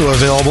it's also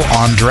available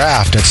on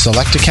draft at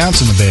select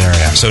accounts in the Bay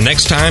Area. So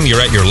next time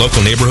you're at your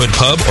local neighborhood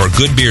pub or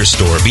good beer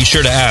store, be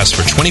sure to ask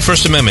for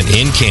 21st Amendment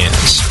in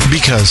cans.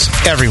 Because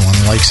everyone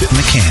likes it in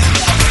the can.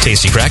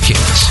 Tasty crack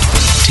cans.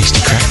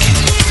 Tasty crack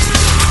cans.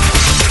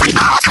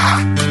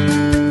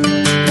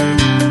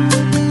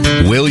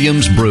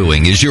 Williams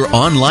Brewing is your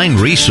online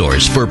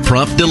resource for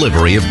prompt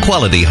delivery of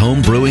quality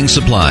home brewing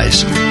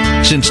supplies.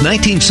 Since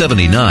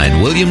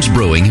 1979, Williams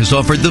Brewing has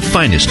offered the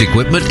finest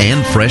equipment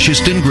and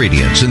freshest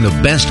ingredients and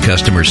the best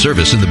customer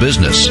service in the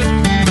business.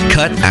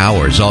 Cut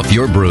hours off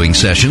your brewing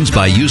sessions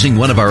by using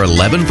one of our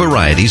 11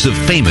 varieties of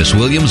famous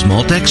Williams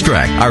malt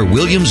extract. Our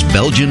Williams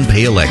Belgian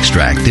Pale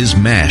Extract is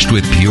mashed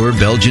with pure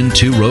Belgian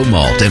 2-row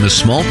malt and a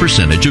small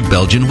percentage of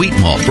Belgian wheat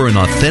malt for an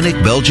authentic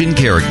Belgian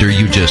character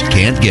you just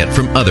can't get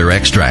from other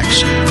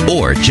extracts.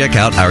 Or check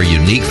out our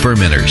unique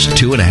fermenters,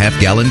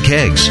 2.5-gallon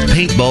kegs,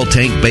 paintball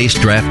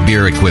tank-based draft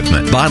beer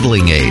equipment,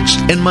 bottling aids,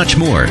 and much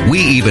more. We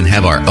even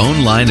have our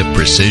own line of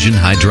precision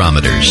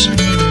hydrometers.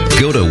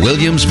 Go to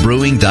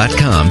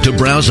WilliamsBrewing.com to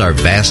browse our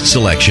vast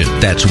selection.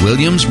 That's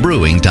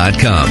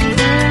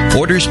WilliamsBrewing.com.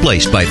 Orders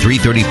placed by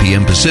 3:30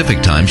 p.m.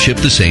 Pacific Time ship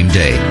the same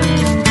day.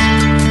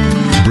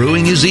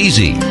 Brewing is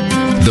easy.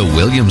 The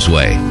Williams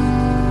way.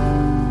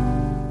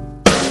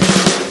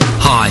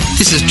 Hi,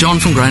 this is John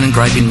from Grain and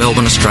Grape in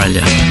Melbourne,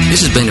 Australia.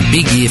 This has been a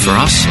big year for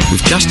us.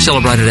 We've just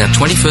celebrated our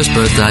 21st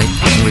birthday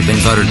and we've been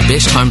voted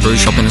best home brew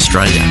shop in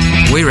Australia.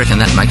 We reckon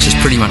that makes us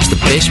pretty much the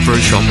best brew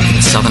shop in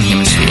the Southern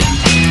Hemisphere.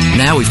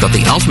 Now we've got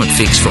the ultimate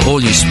fix for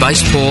all you space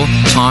poor,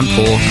 time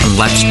poor and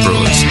lapsed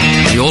brewers.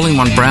 The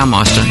all-in-one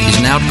Brewmeister is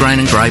now at Grain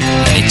and Grape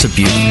and it's a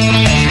beauty.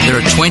 There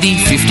are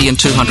 20, 50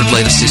 and 200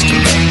 litre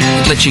systems.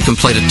 It lets you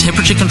complete a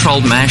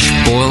temperature-controlled mash,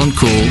 boil and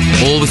cool,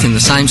 all within the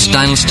same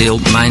stainless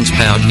steel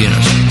mains-powered unit.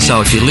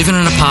 So if you live in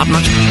an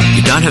apartment,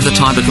 you don't have the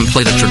time to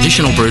complete a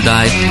traditional brew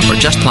day, or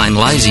are just plain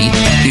lazy,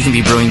 you can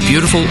be brewing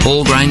beautiful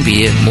all-grain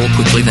beer more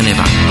quickly than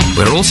ever.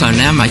 We're also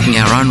now making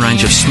our own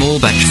range of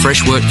small batch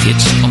fresh wort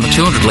kits on the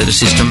 200 litre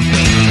system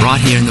right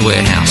here in the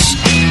warehouse.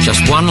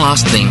 Just one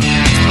last thing.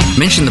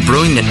 Mention the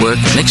Brewing Network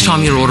next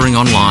time you're ordering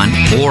online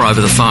or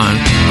over the phone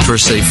to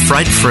receive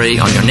freight free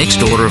on your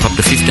next order of up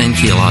to 15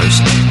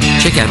 kilos.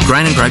 Check out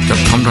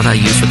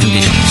grainandgrape.com.au for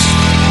conditions.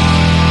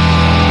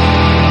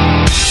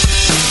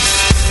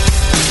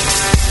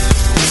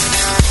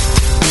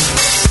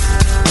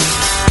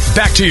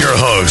 Back to your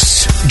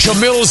hosts,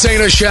 Jamil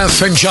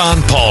Zainasheff and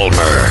John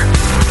Palmer.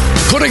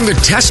 Putting the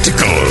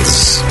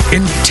testicles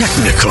in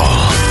technical.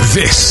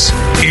 This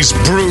is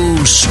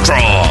Brew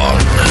Strong.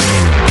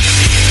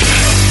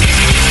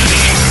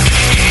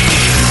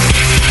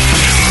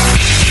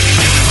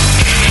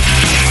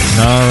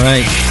 All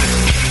right.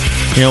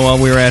 You know, while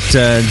we were at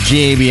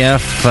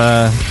GABF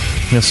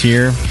this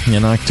year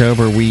in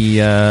October, we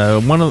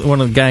a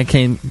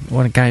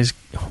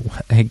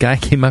guy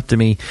came up to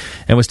me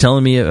and was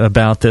telling me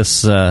about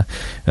this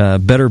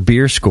better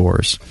beer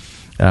scores.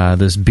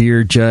 This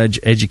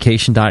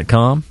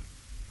beerjudgeeducation.com.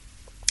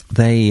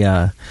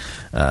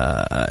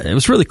 It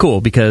was really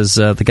cool because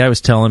the guy was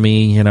telling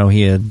me,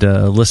 he had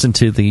listened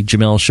to the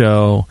Jamil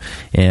show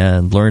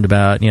and learned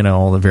about,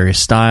 all the various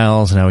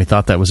styles and how he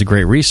thought that was a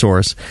great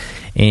resource.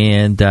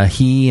 And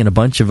he and a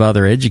bunch of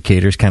other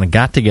educators kind of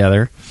got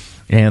together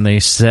and they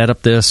set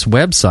up this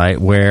website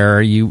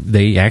where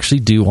they actually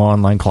do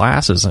online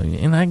classes.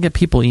 And I get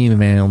people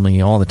email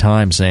me all the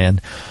time saying,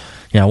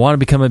 I want to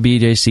become a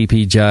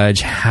BJCP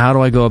judge. How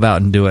do I go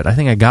about and do it? I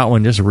think I got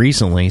one just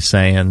recently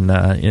saying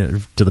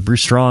to the Brew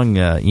Strong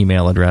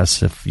email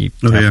address. If you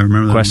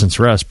have questions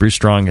for us,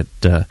 brewstrong at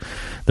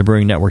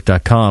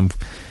thebrewingnetwork.com.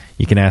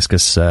 You can ask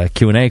us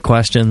Q&A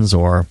questions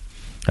or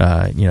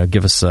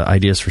give us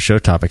ideas for show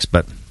topics.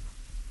 But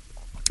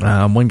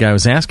one guy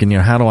was asking,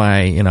 how do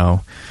I,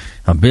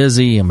 I'm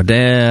busy, I'm a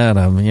dad,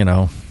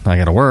 I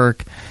got to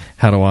work.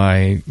 How do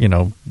I,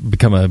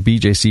 become a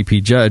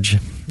BJCP judge?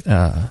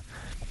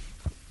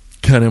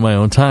 Kind of in my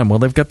own time. Well,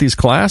 they've got these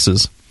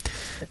classes.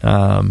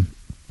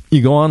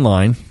 You go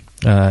online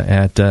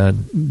at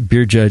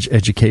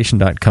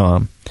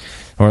beerjudgeeducation.com,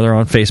 or they're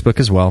on Facebook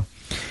as well.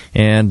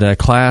 And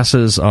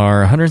classes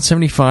are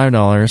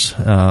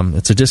 $175.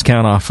 It's a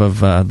discount off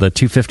of the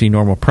 $250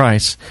 normal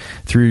price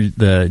through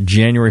the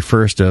January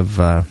 1st of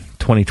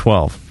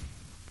 2012.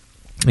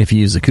 If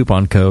you use the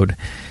coupon code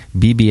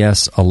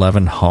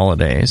BBS11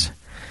 Holidays.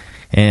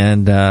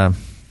 And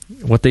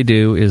what they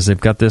do is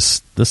they've got this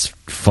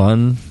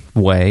fun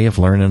way of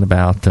learning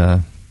about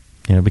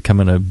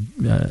becoming a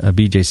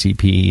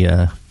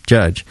BJCP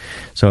judge.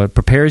 So it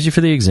prepares you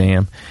for the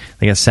exam.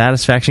 They got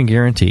satisfaction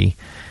guarantee,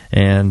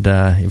 and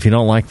if you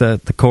don't like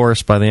the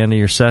course by the end of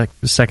your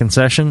second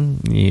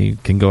session, you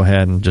can go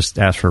ahead and just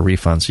ask for a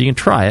refund. So you can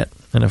try it,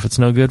 and if it's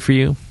no good for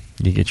you,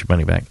 you get your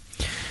money back.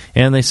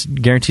 And they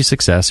guarantee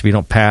success. If you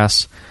don't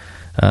pass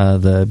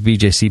the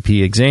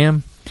BJCP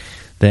exam,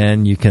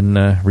 then you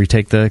can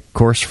retake the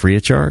course free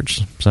of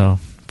charge. So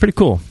pretty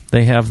cool.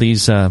 They have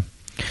these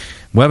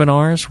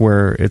webinars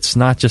where it's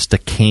not just a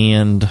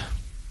canned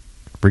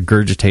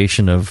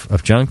regurgitation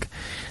of junk.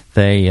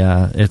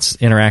 It's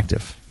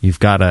interactive. You've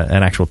got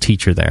an actual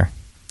teacher there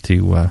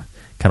to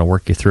kind of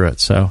work you through it.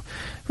 So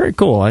very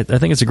cool. I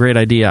think it's a great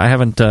idea. I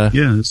haven't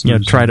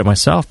tried it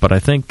myself, but I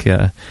think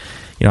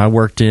I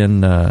worked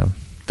in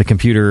the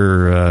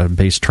computer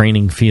based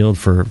training field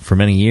for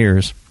many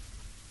years,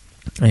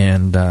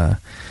 and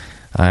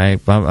I'm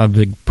a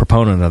big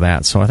proponent of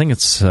that. So I think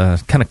it's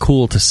kind of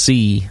cool to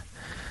see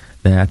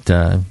that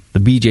the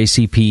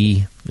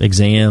BJCP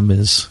exam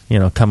is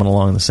coming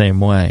along the same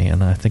way,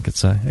 and I think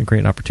it's a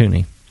great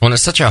opportunity. Well,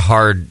 it's such a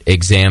hard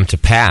exam to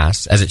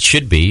pass, as it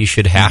should be. You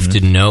should have to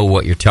know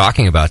what you're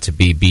talking about to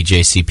be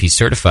BJCP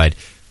certified.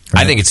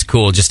 Right. I think it's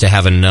cool just to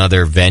have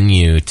another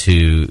venue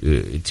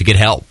to get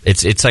help.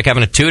 It's like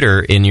having a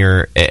tutor in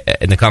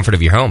the comfort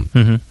of your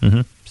home.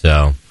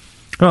 So,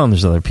 well, and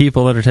there's other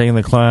people that are taking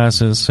the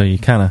classes, so you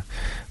kind of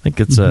think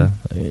it's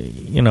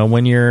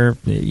when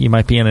you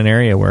might be in an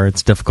area where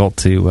it's difficult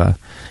to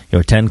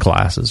attend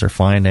classes or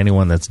find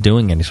anyone that's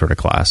doing any sort of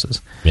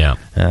classes. Yeah,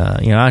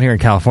 out here in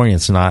California,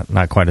 it's not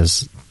quite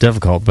as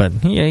difficult, but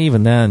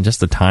even then,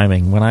 just the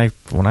timing. When I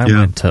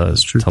went to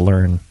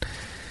learn.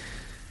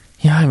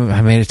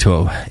 I made it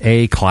to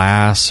a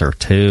class or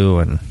two,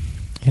 and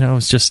it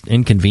was just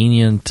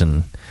inconvenient,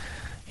 and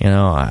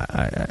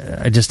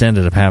I just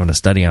ended up having to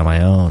study on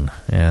my own,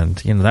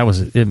 and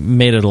it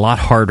made it a lot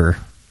harder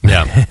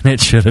than it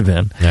should have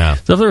been. Yeah.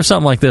 So if there was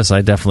something like this,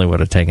 I definitely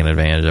would have taken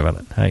advantage of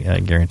it. I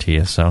guarantee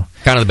you. So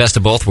kind of the best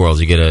of both worlds.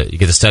 You get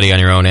to study on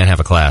your own and have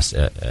a class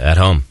at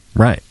home.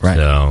 Right.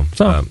 So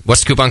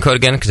what's the coupon code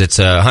again? Because it's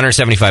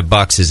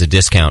 $175 is a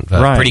discount,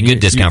 pretty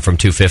good discount from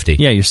 $250.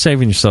 Yeah, you're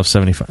saving yourself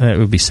 $75. It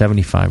would be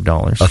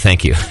 $75. Oh,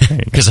 thank you,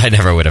 because I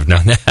never would have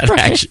known that.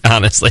 Actually,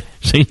 honestly,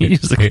 so you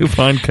use the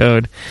coupon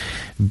code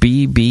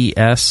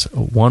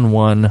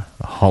BBS11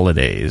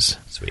 Holidays.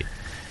 Sweet.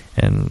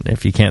 And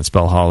if you can't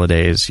spell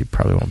holidays, you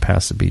probably won't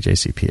pass the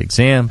BJCP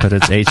exam. But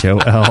it's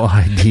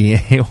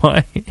HOLIDAY.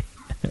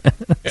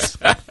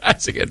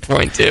 That's a good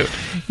point too.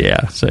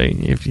 Yeah, so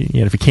if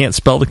you can't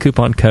spell the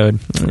coupon code,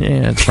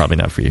 it's probably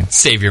not for you.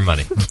 Save your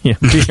money. Yeah,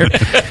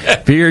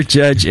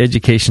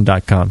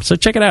 beerjudgeeducation.com. So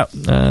check it out.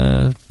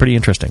 Pretty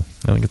interesting.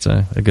 I think it's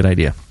a good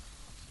idea.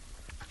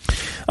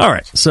 All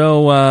right,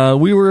 so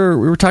we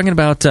were talking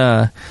about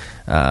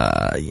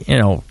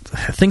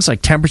things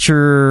like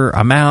temperature,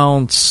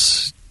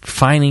 amounts,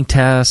 fining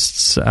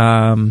tests. You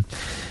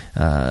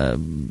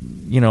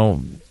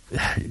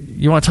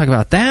want to talk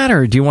about that,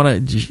 or do you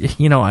want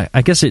to?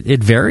 I guess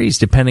it varies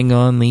depending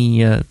on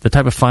the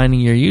type of fining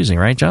you're using,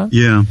 right, John?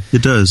 Yeah,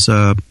 it does.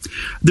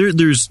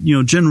 There's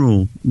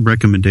general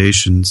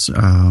recommendations.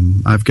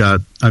 I've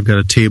got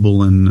a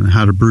table in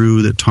How to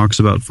Brew that talks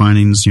about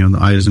finings. The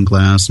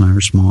isinglass and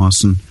Irish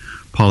moss and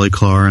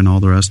polyclar and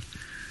all the rest.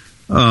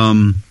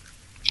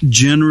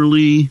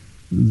 Generally,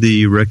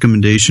 the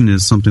recommendation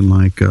is something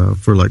like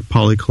for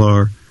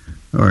polyclar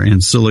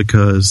and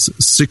silica is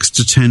 6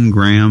 to 10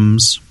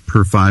 grams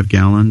per 5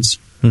 gallons,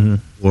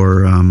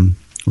 or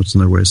what's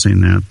another way of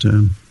saying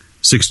that?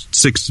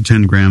 6 to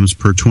 10 grams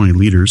per 20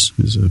 liters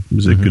is a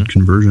good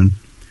conversion.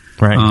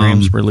 Right,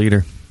 grams per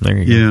liter. There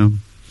you go. Yeah,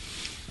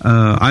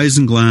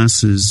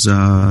 isinglass is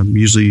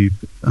usually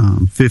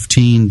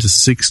 15 to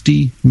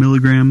 60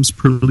 milligrams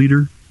per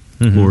liter,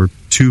 or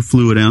 2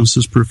 fluid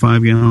ounces per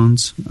 5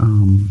 gallons.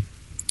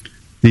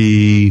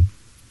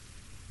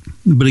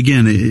 But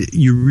again,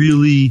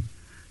 you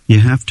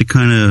have to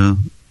kind of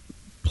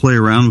play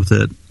around with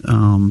it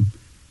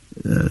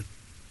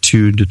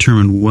to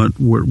determine what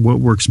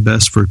works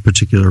best for a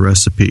particular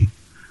recipe,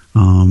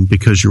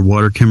 because your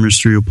water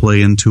chemistry will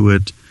play into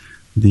it.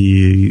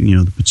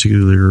 The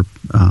particular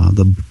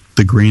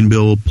the grain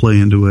bill will play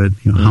into it.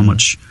 How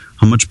much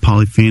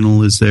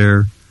polyphenol is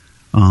there,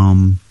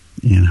 and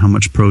how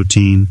much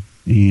protein.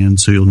 And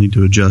so you'll need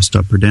to adjust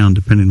up or down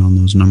depending on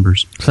those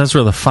numbers. So that's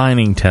where the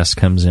fining test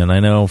comes in. I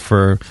know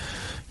for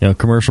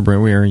commercial brew,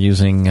 we are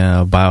using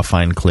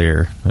Biofine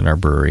Clear in our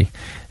brewery,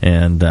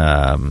 and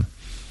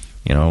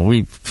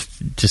we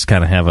just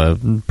kind of have a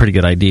pretty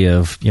good idea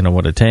of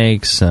what it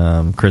takes.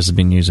 Chris has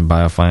been using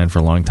Biofine for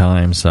a long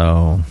time,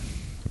 so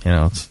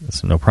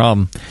it's no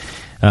problem.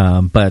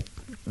 But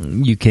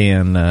you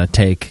can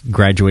take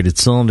graduated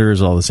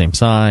cylinders, all the same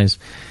size,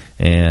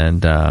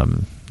 and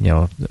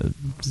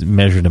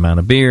measured amount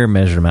of beer,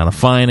 measured amount of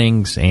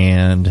finings,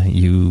 and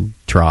you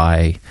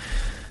try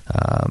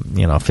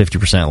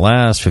 50%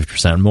 less,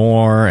 50%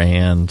 more,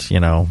 and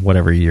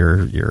whatever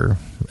your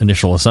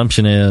initial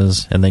assumption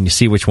is, and then you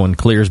see which one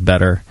clears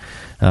better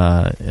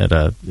at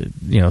a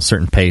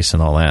certain pace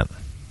and all that,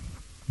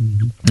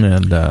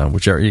 and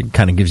which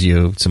kind of gives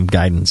you some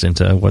guidance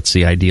into what's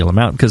the ideal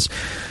amount, because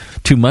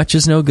too much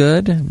is no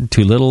good,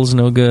 too little is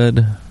no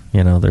good.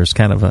 There's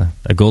kind of a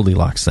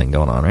Goldilocks thing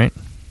going on, right?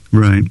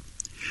 Right.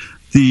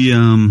 The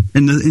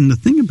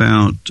thing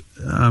about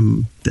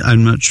I'm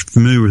not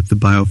familiar with the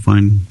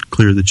Biofine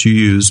Clear that you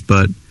use,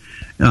 but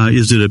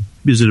is it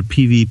a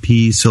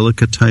PVP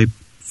silica type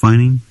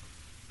fining?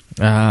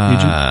 No,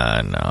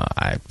 I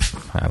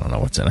don't know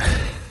what's in it.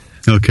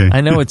 Okay.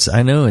 I know it's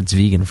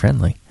vegan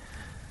friendly.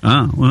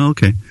 Ah, well,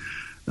 okay.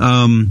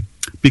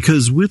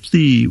 Because with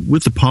the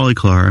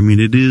polyclar, I mean,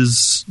 it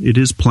is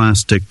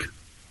plastic,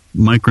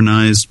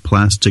 micronized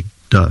plastic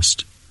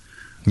dust.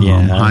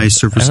 Yeah, high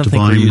surface to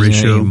volume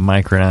ratio.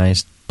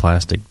 Micronized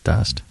plastic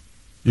dust.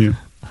 Yeah,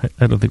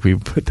 I don't think we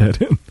put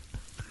that in.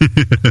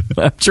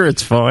 I'm sure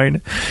it's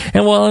fine.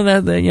 And well,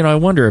 and that, I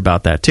wonder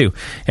about that too.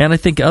 And I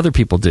think other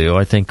people do.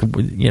 I think,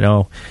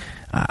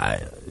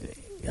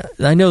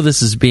 I know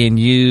this is being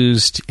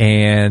used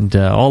and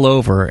all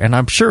over, and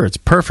I'm sure it's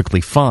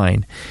perfectly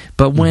fine.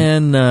 But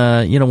when when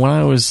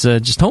I was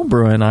just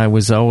homebrewing, I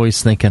was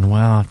always thinking,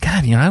 well,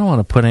 God, I don't want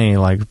to put any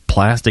like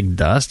plastic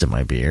dust in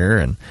my beer,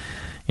 and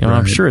right.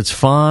 I'm sure it's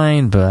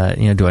fine, but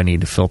do I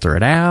need to filter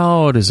it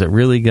out? Is it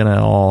really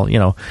gonna all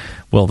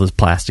will this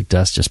plastic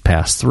dust just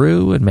pass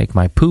through and make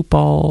my poop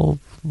all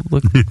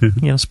look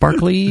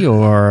sparkly,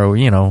 or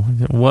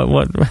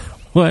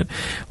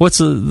what's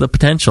the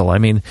potential? I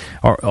mean,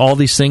 are all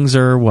these things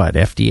are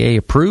FDA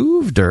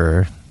approved,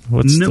 or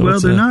what's they're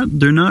not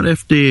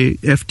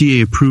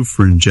FDA approved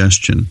for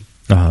ingestion.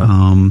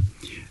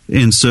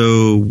 And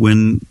so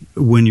when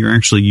you're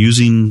actually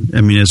using,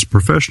 as a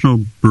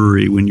professional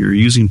brewery, when you're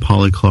using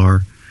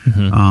polyclar,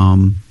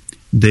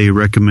 they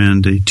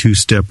recommend a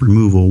 2-step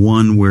removal.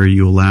 One where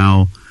you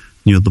allow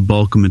the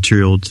bulk of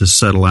material to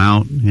settle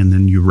out, and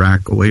then you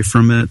rack away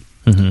from it.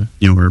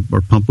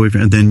 Or pump away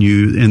from it,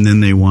 and then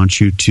they want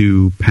you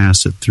to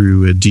pass it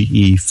through a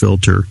DE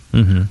filter,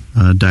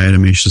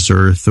 diatomaceous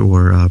earth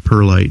or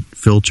perlite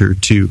filter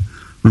to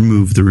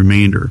remove the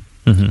remainder.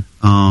 And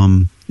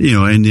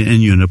you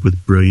end up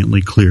with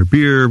brilliantly clear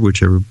beer,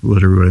 what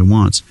everybody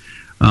wants.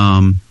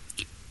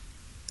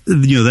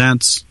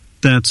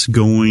 That's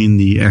going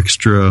the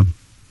extra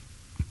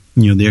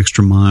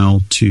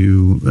mile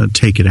to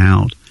take it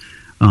out.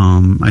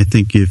 I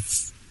think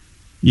if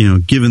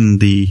given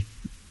the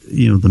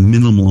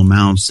minimal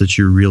amounts that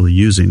you're really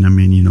using.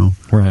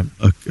 Right.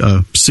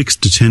 6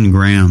 to 10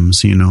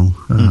 grams,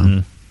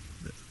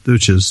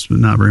 which is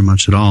not very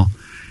much at all.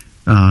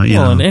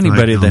 And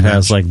anybody that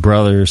has like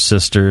brothers,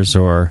 sisters,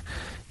 or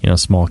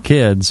small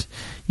kids,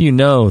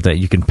 that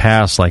you can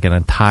pass like an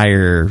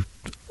entire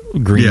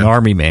Green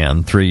Army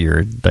man through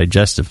your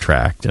digestive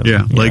tract. And,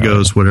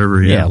 Legos,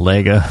 whatever. Yeah,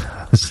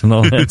 Legos and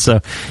all that. So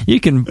you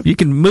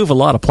can move a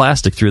lot of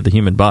plastic through the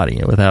human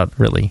body without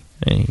really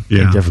any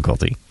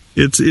difficulty.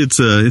 It's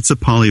a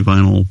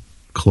polyvinyl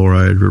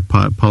chloride or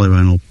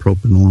polyvinyl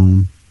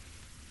propanolone.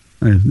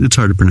 It's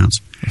hard to pronounce,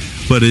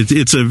 but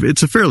it's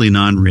a fairly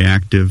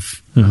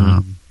non-reactive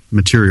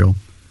material.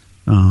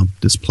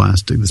 This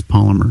plastic, this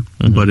polymer,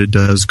 but it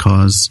does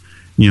cause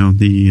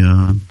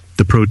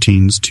the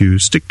proteins to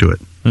stick to it.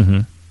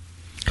 So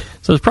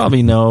there's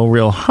probably no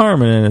real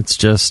harm in it. It's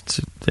just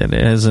it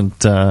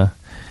isn't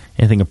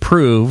anything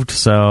approved.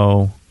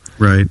 So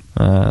right,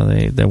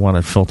 they want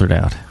it filtered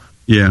out.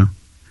 Yeah.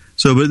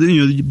 So,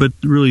 but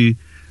really,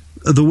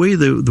 the way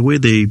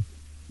they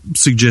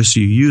suggest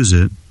you use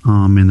it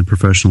in the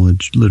professional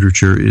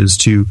literature is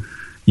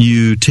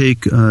you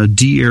take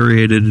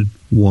deaerated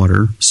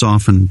water,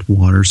 softened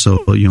water,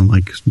 so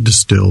like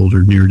distilled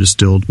or near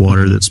distilled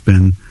water that's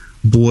been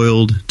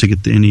boiled to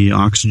get any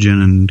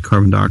oxygen and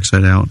carbon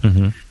dioxide out,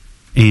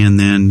 and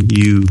then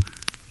you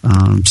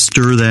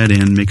stir that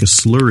in, make a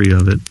slurry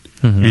of it,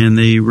 and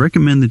they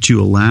recommend that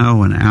you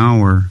allow an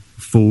hour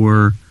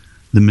for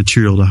the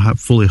material to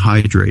fully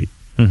hydrate,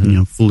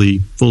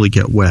 fully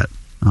get wet.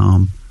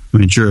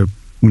 Sure,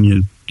 when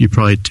you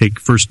probably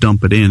first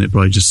dump it in, it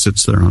probably just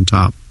sits there on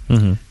top.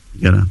 You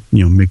gotta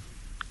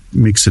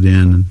mix it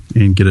in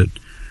and get it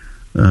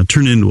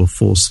turned into a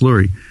full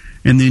slurry,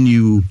 and then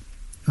you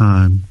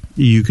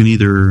can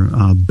either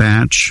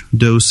batch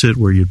dose it,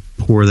 where you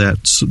pour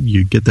that,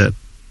 you get that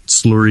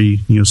slurry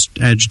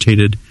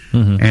agitated,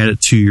 add it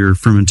to your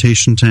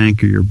fermentation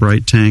tank or your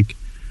bright tank,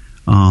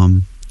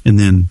 and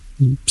then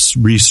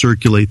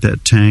recirculate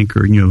that tank,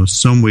 or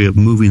some way of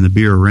moving the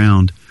beer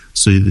around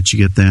so that you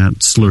get that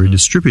slurry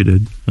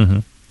distributed.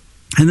 And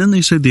then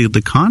they said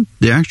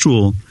the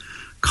actual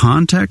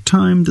contact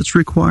time that's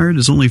required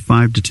is only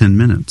 5 to 10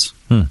 minutes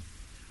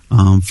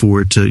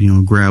for it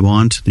to grab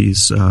onto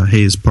these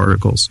haze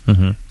particles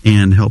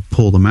and help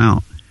pull them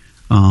out.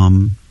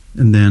 And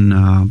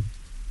then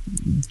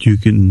you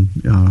can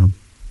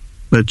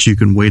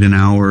wait an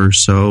hour or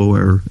so,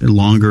 or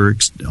longer.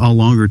 All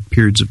longer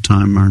periods of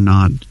time are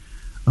not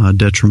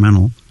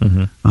detrimental.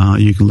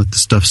 You can let the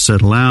stuff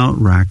settle out,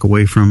 rack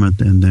away from it,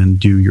 and then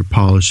do your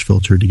polish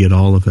filter to get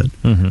all of it.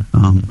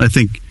 I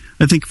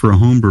think for a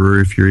home brewer,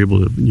 if you're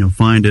able to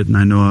find it,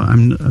 and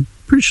I'm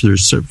pretty sure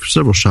there's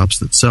several shops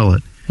that sell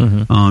it.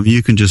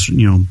 You can just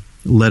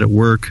let it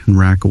work and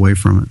rack away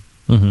from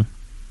it.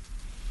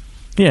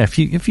 Yeah, if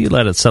you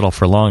let it settle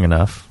for long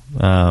enough,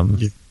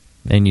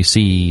 and you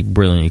see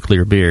brilliantly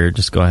clear beer,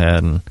 just go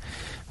ahead and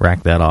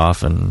rack that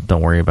off, and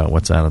don't worry about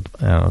what's out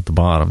at the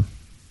bottom.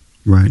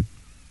 Right.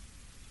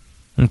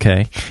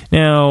 Okay.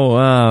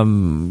 Now,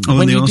 and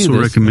they also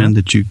recommend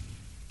that you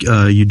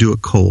do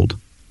it cold.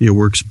 It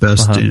works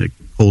best in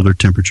colder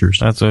temperatures.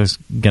 That's what I was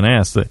going to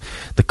ask.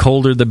 The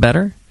colder, the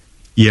better?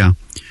 Yeah.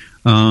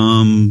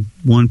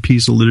 One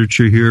piece of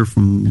literature here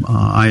from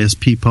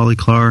ISP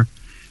Polyclar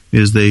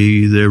is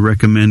they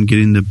recommend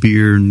getting the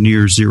beer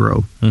near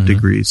 0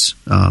 degrees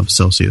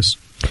Celsius.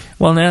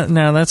 Well,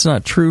 now that's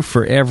not true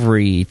for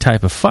every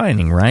type of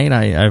fining, right?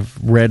 I've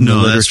read in the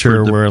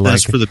literature where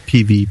that's for the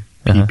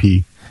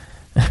PP,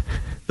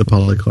 the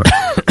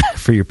polychloride.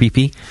 For your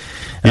PP?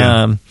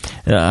 Yeah.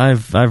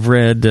 I've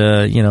read,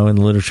 in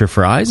literature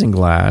for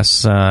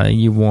isinglass,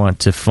 you want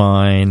to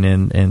find,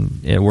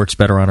 and it works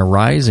better on a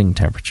rising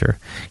temperature.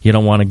 You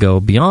don't want to go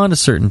beyond a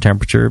certain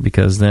temperature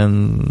because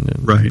then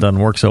it doesn't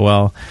work so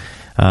well.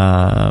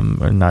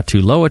 Not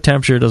too low a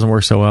temperature doesn't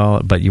work so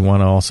well, but you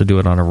want to also do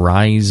it on a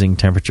rising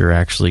temperature.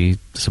 Actually,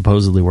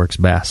 supposedly works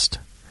best.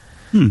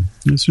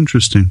 That's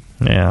interesting.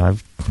 Yeah,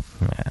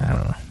 I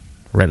don't know,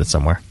 read it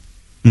somewhere.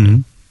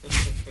 Mm-hmm.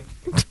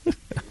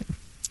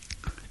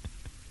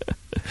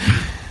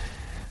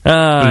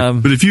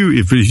 But if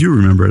you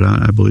remember it,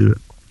 I believe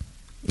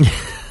it.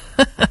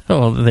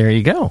 Well, there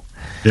you go.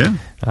 Yeah,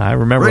 I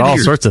remember all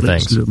sorts of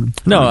things.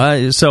 No,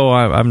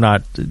 I'm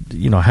not.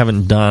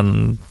 Haven't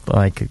done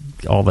like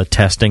all the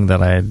testing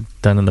that I had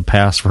done in the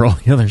past for all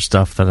the other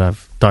stuff that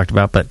I've talked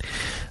about. But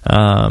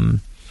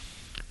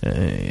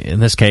in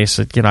this case,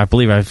 I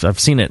believe I've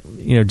seen it.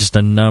 Just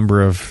a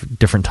number of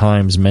different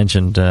times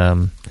mentioned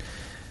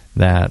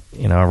that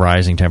a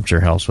rising temperature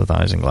helps with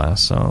isinglass.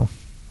 So.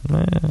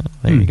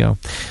 There you go.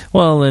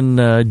 Well,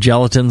 and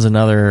gelatin's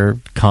another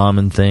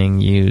common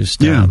thing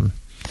used. Yeah.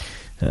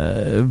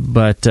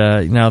 But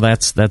now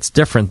that's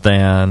different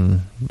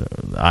than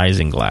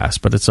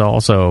isinglass, but it's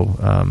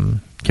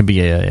also can be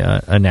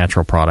a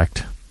natural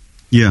product.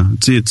 Yeah,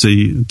 it's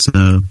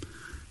a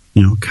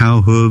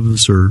cow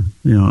hooves or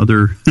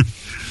other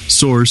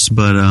source,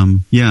 but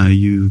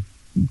you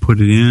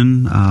put it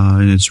in,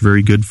 and it's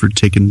very good for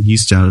taking the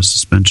yeast out of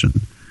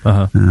suspension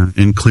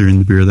and clearing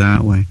the beer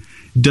that way.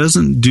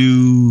 Doesn't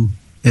do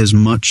as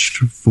much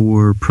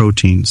for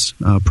proteins.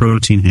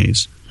 Protein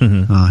haze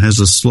has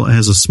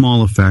a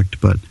small effect,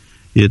 but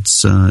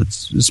its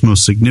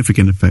most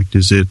significant effect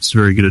is it's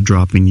very good at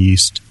dropping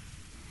yeast,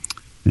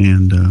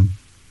 and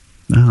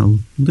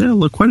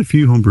quite a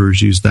few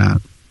homebrewers use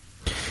that.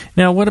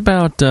 Now, what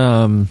about?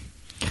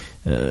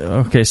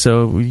 Okay,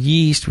 so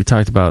yeast. We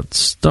talked about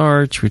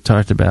starch. We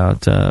talked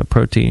about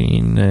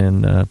protein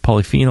and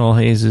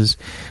polyphenol hazes.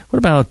 What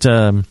about?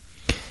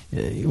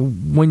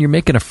 When you're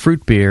making a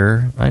fruit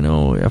beer, I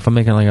know if I'm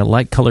making like a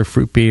light color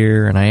fruit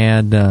beer and I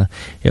add,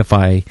 if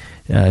I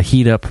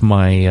heat up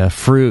my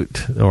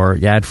fruit or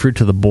add fruit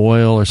to the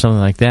boil or something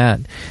like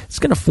that, it's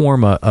going to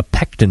form a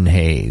pectin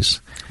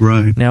haze.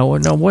 Right. Now,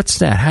 what's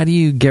that? How do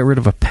you get rid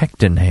of a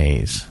pectin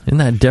haze? Isn't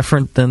that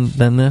different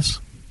than this?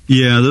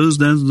 Yeah, those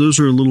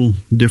are a little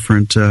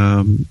different.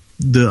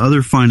 The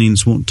other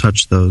Finings won't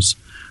touch those.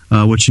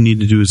 What you need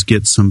to do is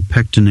get some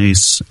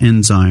pectinase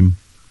enzyme.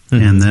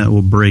 And that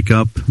will break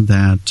up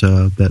that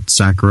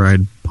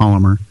saccharide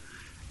polymer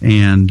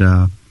and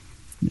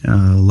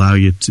allow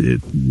you to.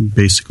 It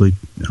basically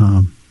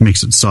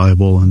makes it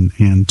soluble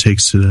and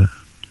takes it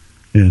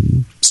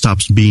and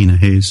stops being a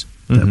haze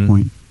at that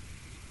point.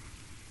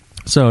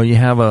 So you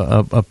have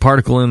a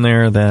particle in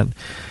there that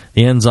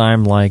the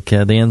enzyme, like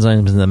the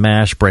enzymes in the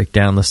mash, break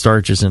down the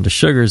starches into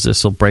sugars.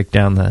 This will break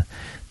down the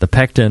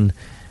pectin,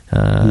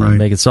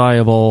 make it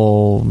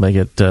soluble, make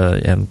it,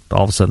 and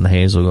all of a sudden the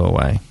haze will go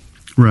away.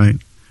 Right,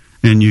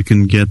 and you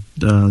can get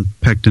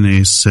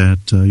pectinase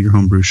at your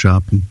homebrew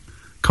shop, and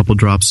a couple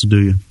drops will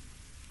do you.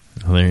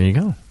 Well, there you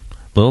go.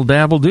 Little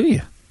dab will do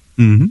you.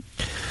 Mm-hmm.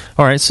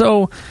 All right,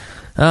 so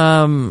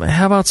how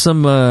about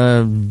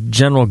some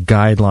general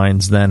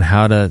guidelines then?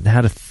 How to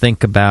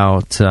think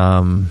about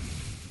the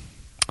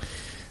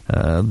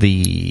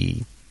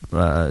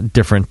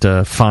different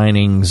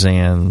Finings,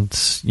 and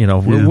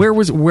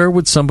where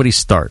would somebody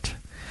start?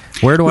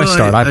 Where do I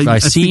start? I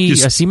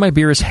see my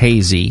beer is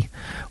hazy.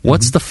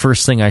 What's the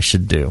first thing I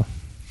should do?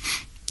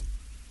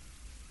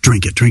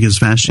 Drink it as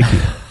fast as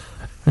you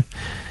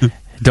can.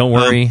 Don't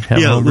worry.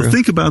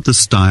 Think about the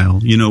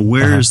style.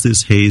 Where is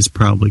this haze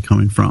probably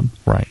coming from?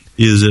 Right.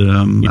 Is it?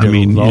 A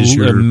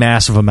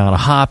massive amount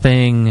of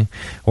hopping,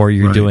 or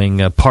you're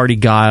doing a party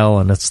guile,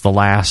 and it's the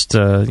last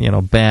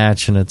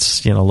batch, and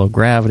it's low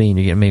gravity, and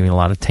you get maybe a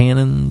lot of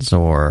tannins,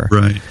 or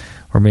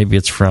or maybe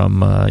it's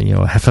from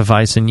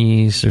Hefeweizen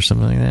yeast or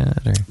something like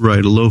that.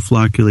 Right, a low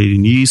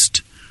flocculating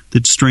yeast,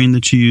 the strain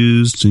that you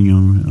used,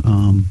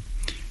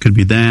 could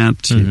be that.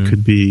 Mm-hmm.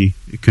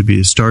 It could be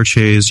a starch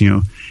haze.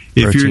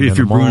 If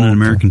you're brewing an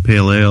American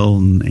Pale Ale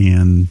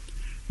and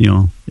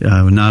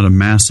not a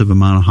massive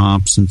amount of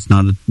hops, and it's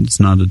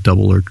not a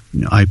double or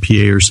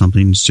IPA or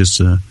something. It's just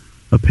a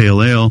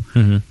pale ale.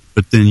 Mm-hmm.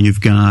 But then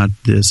you've got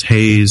this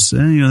haze.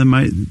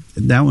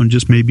 That one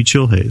just may be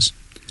chill haze,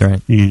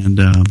 right? And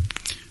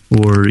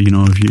or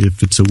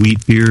if it's a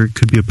wheat beer, it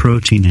could be a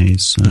protein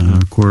haze,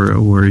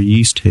 or a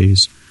yeast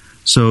haze.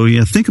 So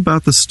think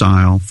about the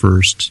style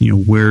first.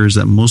 Where is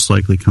that most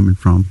likely coming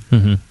from?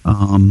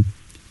 Mm-hmm.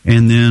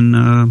 And then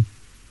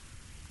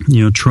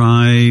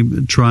try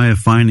a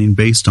Fining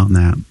based on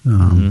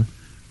that.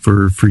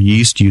 For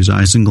yeast, use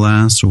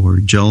isinglass or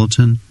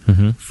gelatin.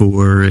 Mm-hmm.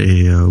 For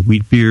a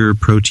wheat beer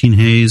protein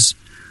haze,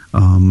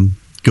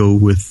 go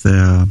with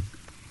the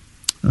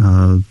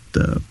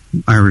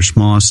Irish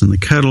moss in the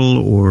kettle,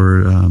 or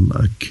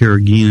a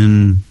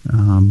carrageenan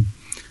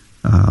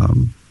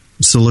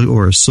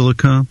or a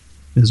silica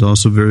is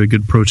also a very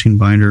good protein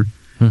binder.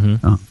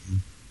 Mm-hmm.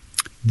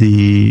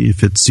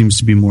 If it seems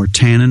to be more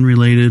tannin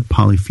related,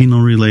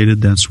 polyphenol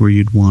related, that's where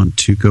you'd want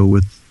to go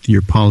with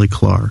your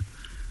polyclar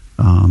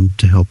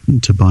to help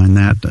to bind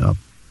that up.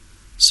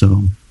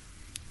 So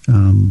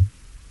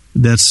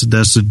that's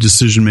a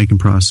decision making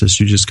process.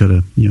 You just got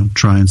to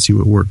try and see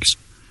what works.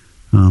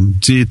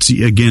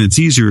 It's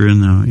easier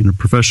in a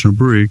professional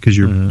brewery because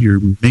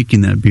you're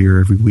making that beer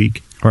every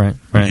week, right?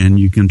 And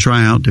you can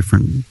try out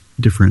different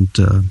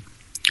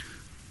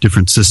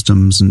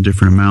systems and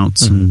different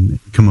amounts and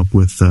come up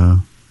with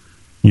a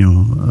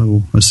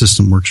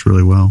system works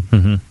really well.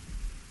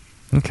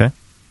 Mm-hmm. Okay,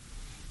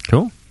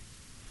 cool.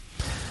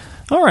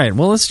 All right,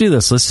 well, let's do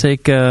this. Let's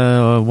take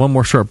one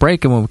more short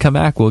break, and when we come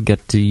back, we'll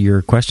get to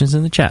your questions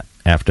in the chat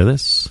after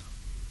this.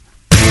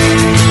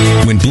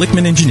 When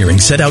Blickman Engineering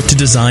set out to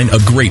design a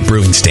great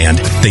brewing stand,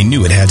 they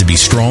knew it had to be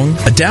strong,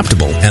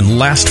 adaptable, and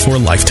last for a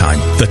lifetime.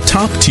 The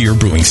top-tier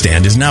brewing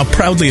stand is now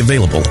proudly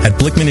available at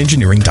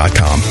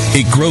BlickmanEngineering.com.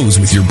 It grows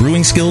with your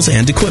brewing skills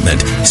and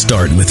equipment.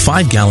 Start with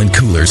 5-gallon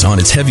coolers on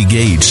its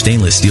heavy-gauge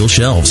stainless steel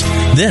shelves.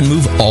 Then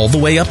move all the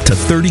way up to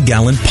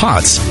 30-gallon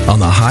pots on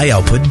the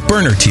high-output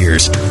burner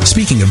tiers.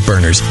 Speaking of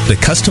burners, the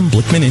custom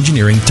Blickman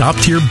Engineering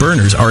top-tier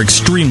burners are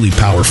extremely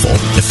powerful,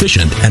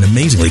 efficient, and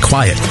amazingly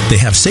quiet. They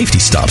have safety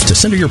stops to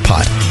center your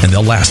pot, and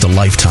they'll last a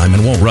lifetime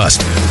and won't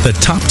rust. The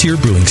top-tier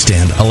brewing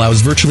stand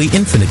allows virtually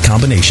infinite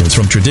combinations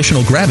from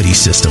traditional gravity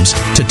systems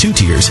to 2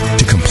 tiers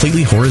to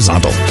completely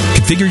horizontal.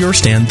 Configure your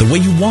stand the way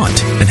you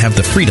want and have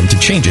the freedom to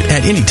change it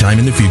at any time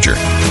in the future.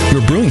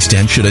 Your brewing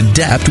stand should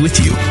adapt with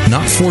you,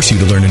 not force you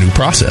to learn a new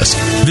process.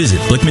 Visit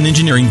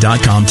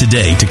BlickmanEngineering.com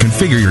today to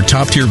configure your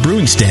top-tier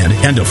brewing stand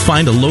and to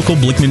find a local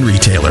Blickman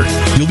retailer.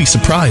 You'll be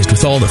surprised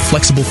with all the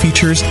flexible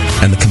features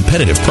and the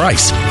competitive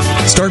price.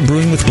 Start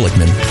brewing with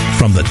Blickman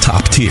from the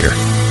top tier.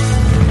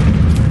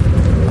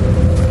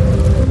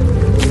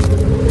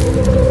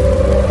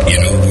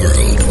 In a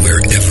world where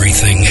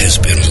everything has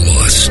been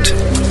lost.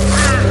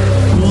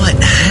 What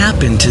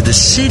happened to the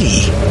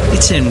city?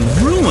 It's in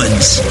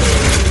ruins.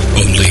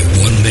 Only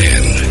one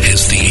man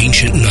has the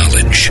ancient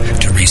knowledge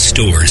to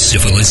restore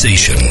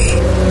civilization.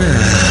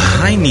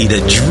 I need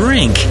a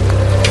drink.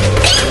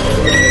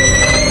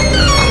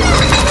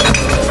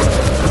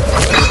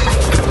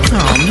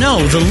 Oh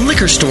no, the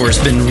liquor store's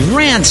been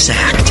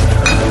ransacked.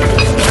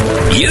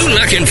 You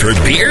looking for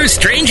beer,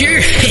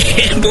 stranger?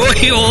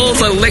 Boy, all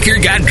the liquor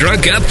got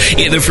drunk up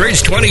in the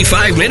first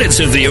 25 minutes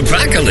of the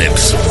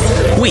apocalypse.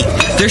 Wait,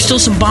 there's still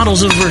some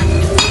bottles over...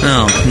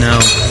 Oh, no.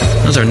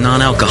 Those are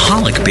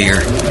non-alcoholic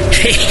beer.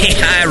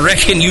 I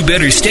reckon you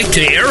better stick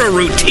to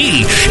arrowroot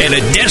tea and a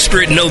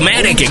desperate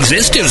nomadic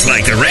existence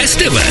like the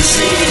rest of us.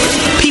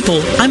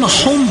 People, I'm a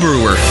home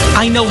brewer.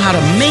 I know how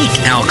to make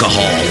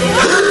alcohol.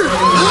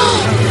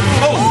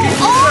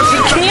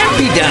 It can't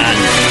be done.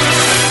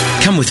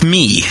 Come with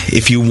me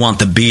if you want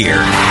the beer.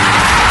 Okay,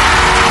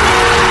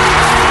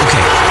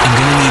 I'm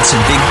gonna need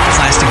some big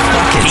plastic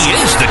buckets. He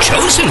is the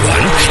chosen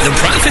one. The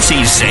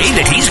prophecies say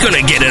that he's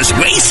gonna get us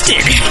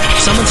wasted.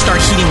 Someone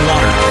start heating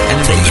water.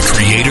 From the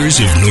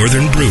creators of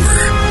Northern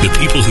Brewer, the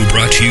people who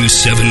brought you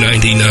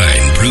 $7.99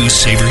 Brew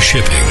Saver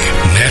shipping,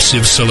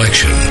 massive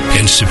selection,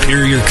 and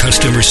superior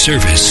customer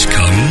service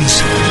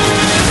comes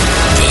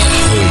the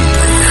Home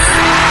Brewer.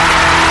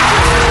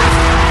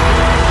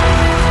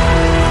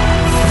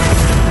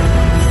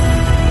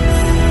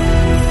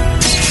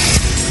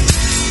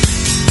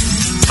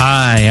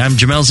 Hi, I'm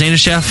Jamel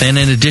Zanishev, and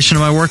in addition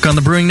to my work on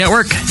the Brewing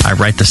Network, I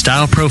write the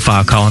Style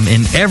Profile column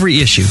in every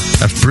issue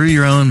of Brew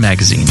Your Own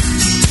magazine.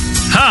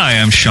 Hi,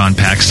 I'm Sean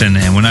Paxton,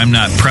 and when I'm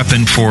not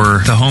prepping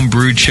for the Home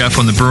Brewed Chef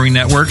on the Brewing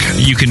Network,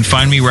 you can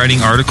find me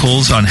writing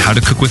articles on how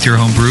to cook with your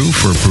home brew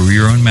for Brew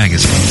Your Own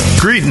magazine.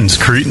 Greetings,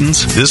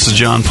 cretins. This is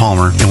John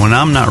Palmer, and when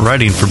I'm not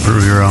writing for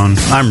Brew Your Own,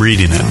 I'm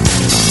reading it.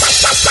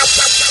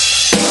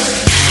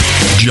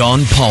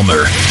 John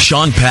Palmer,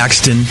 Sean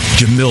Paxton,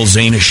 Jamil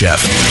Zanishev.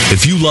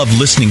 If you love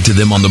listening to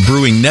them on the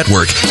Brewing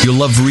Network, you'll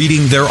love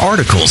reading their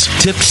articles,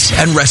 tips,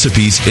 and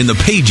recipes in the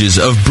pages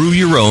of Brew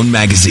Your Own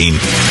magazine.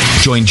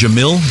 Join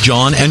Jamil,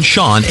 John, and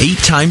Sean 8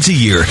 times a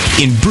year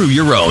in Brew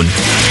Your Own.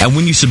 And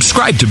when you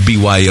subscribe to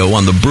BYO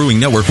on the Brewing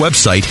Network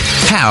website,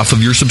 half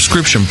of your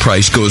subscription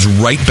price goes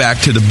right back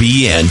to the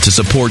BN to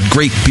support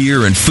great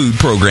beer and food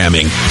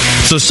programming.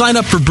 So sign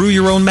up for Brew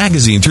Your Own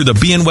magazine through the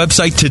BN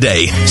website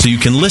today so you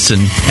can listen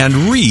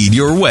and read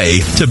your way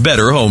to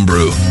better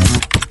homebrew.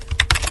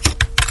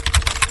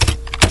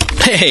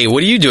 Hey,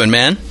 what are you doing,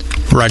 man?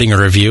 Writing a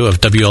review of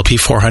WLP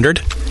 400.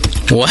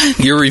 What?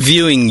 You're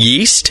reviewing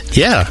yeast?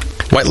 Yeah.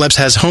 White Labs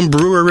has home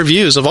brewer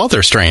reviews of all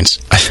their strains.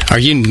 Are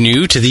you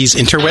new to these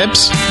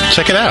interwebs?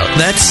 Check it out.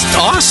 That's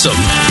awesome.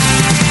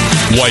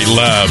 White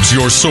Labs,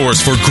 your source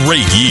for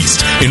great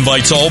yeast,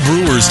 invites all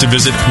brewers to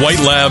visit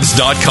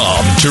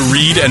whitelabs.com to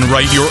read and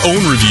write your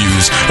own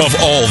reviews of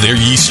all their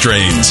yeast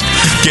strains.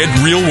 Get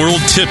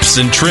real-world tips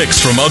and tricks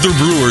from other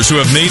brewers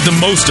who have made the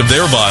most of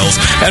their vials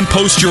and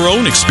post your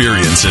own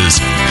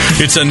experiences.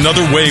 It's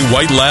another way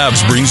White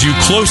Labs brings you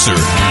closer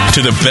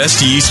to the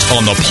best yeast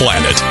on the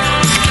planet.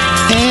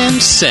 And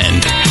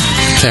send.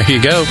 There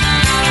you go.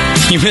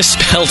 You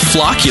misspelled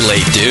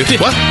flocculate, dude.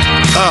 What?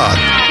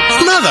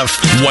 Mother...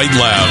 White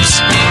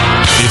Labs.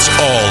 It's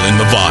all in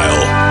the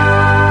vial.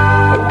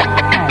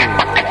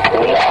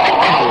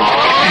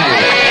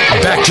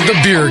 Back to the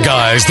beer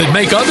guys that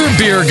make other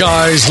beer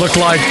guys look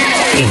like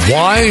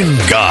wine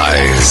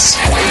guys.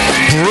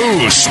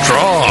 Brew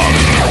strong.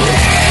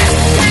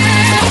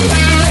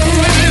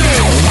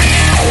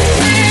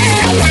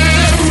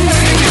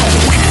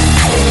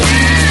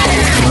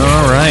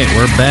 All right,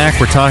 we're back.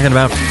 We're talking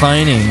about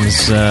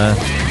Finings,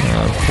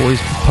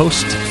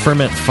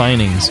 post-ferment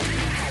Finings.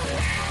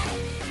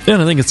 And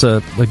I think it's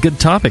a good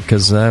topic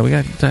because we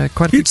got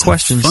quite a few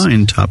questions. It's a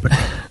fine topic.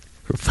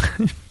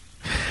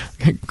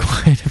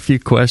 Quite a few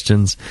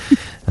questions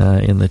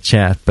in the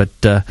chat. But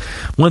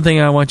one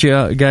thing I want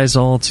you guys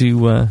all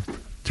to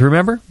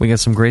remember, we got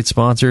some great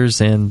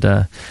sponsors and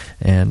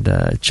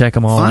check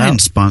them all out. Fine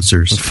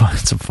sponsors.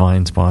 Some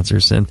fine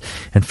sponsors. And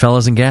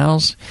fellas and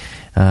gals,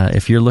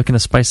 if you're looking to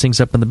spice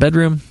things up in the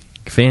bedroom,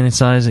 been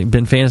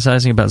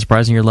fantasizing about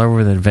surprising your lover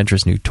with an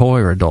adventurous new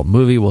toy or adult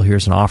movie, well,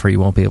 here's an offer you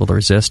won't be able to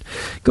resist.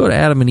 Go to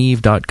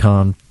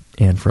adamandeve.com,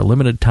 and for a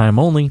limited time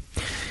only,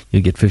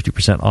 you get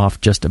 50% off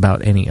just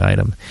about any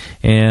item.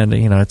 And,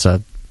 it's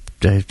a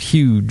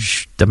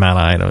huge amount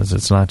of items.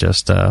 It's not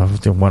just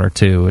one or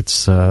two.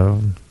 It's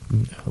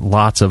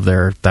lots of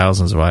their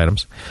thousands of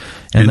items.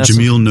 And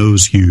Jamil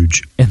knows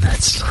huge. And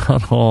that's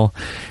not all.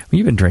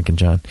 You've been drinking,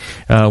 John.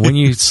 When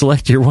you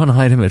select your one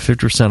item at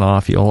 50%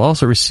 off, you'll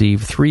also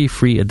receive 3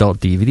 free adult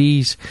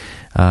DVDs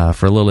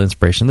for a little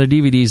inspiration. They're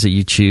DVDs that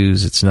you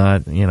choose. It's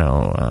not,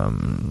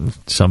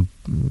 some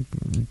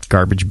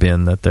garbage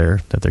bin that they're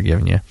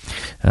giving you.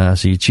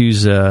 So you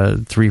choose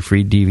 3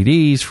 free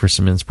DVDs for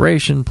some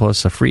inspiration,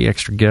 plus a free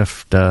extra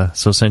gift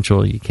so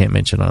sensual you can't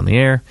mention on the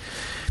air.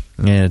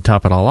 And to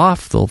top it all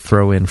off, they'll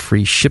throw in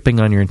free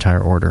shipping on your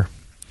entire order.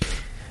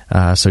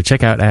 So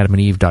check out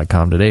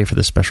adamandeve.com today for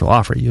this special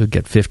offer. You'll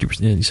get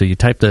 50%. So you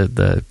type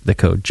the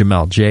code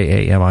Jamil,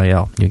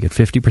 Jamil. You'll get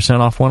 50%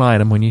 off one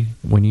item when you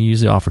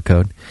use the offer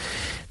code.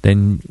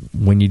 Then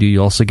when you do,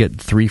 you also get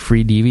 3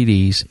 free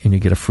DVDs, and you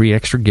get a free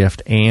extra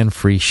gift and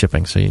free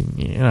shipping. So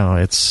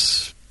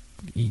it's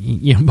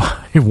you buy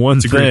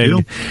one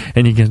thing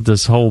and you get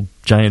this whole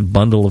giant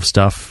bundle of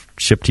stuff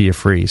shipped to you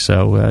free.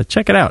 So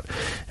check it out.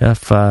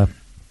 If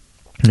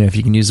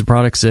you can use the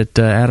products at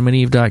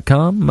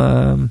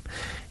adamandeve.com.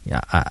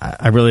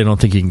 I really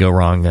don't think you can go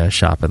wrong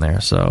shopping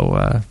there.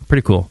 So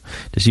pretty cool.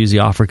 Just use the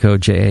offer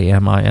code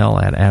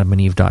JAMIL at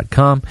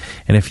adamandeve.com.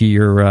 And if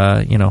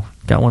you're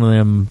got one of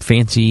them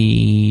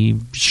fancy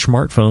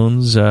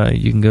smartphones,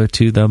 you can go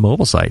to the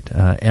mobile site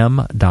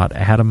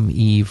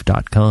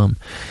m.adameve.com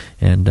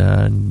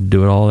and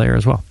do it all there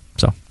as well.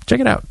 So check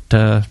it out.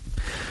 Been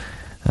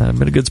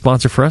a good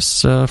sponsor for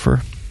us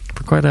for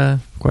quite a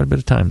bit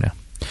of time now.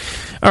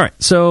 All right,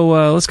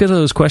 so let's get to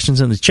those questions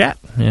in the chat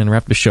and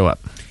wrap the show up.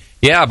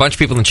 Yeah, a bunch of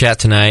people in chat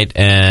tonight,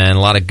 and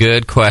a lot of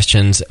good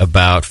questions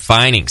about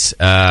Finings.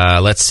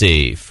 Let's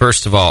see.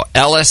 First of all,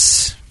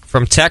 Ellis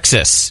from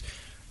Texas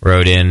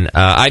wrote in,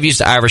 I've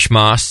used Irish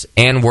moss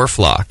and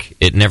Werflock.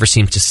 It never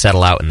seems to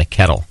settle out in the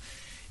kettle.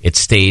 It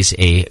stays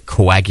a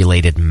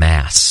coagulated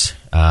mass.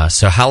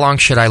 So how long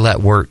should I let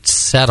wort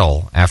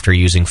settle after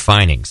using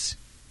Finings?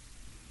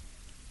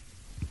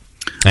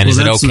 And is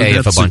it okay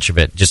if a bunch of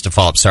it, just to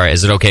follow up,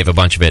 is it okay if a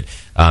bunch of it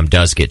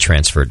does get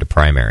transferred to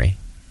primary?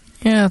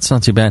 Yeah, it's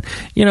not too bad.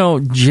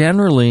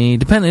 Generally, it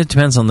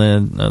depends on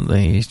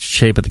the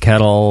shape of the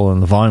kettle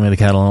and the volume of the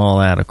kettle and all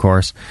that, of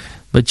course.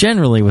 But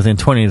generally, within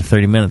 20 to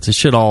 30 minutes, it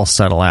should all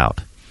settle out.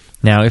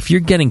 Now, if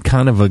you're getting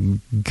kind of a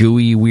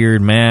gooey,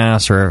 weird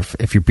mass, or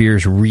if your beer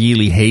is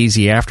really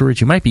hazy afterwards,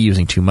 you might be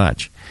using too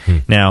much.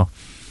 Now,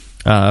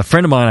 a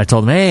friend of mine, I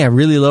told him, hey, I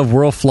really love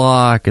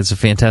Werflock. It's a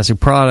fantastic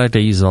product.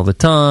 I use it all the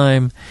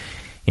time.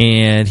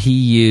 And he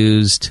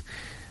used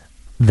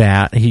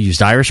that. He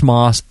used Irish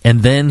moss,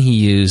 and then he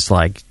used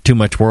too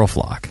much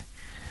Werflock,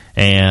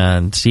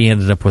 and he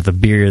ended up with a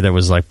beer that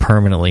was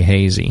permanently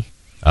hazy.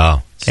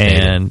 Oh,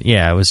 and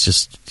yeah, it was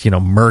just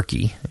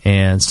murky.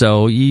 And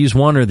so you use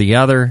one or the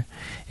other,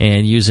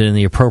 and use it in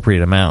the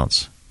appropriate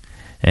amounts,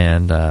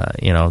 and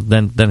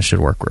then it should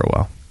work real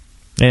well.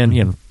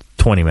 And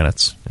 20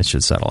 minutes, it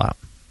should settle out.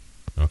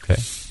 Okay,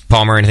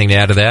 Palmer, anything to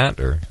add to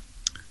that, or?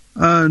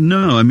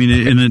 No, I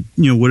mean,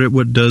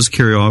 what does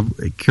carry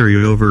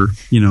over,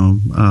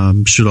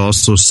 should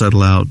also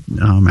settle out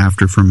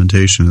after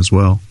fermentation as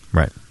well.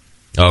 Right.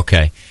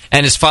 Okay.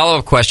 And his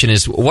follow-up question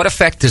is, what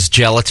effect does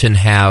gelatin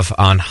have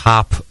on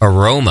hop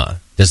aroma?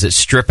 Does it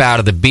strip out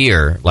of the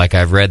beer like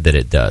I've read that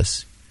it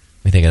does?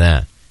 What do you think of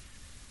that?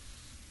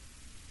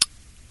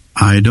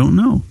 I don't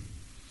know.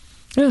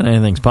 Yeah,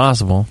 anything's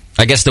possible.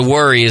 I guess the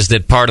worry is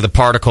that part of the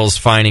particles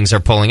Finings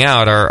are pulling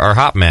out are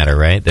hop matter,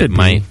 right? That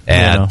might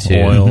add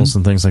to oils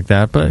and things like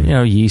that. But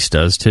yeast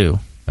does too.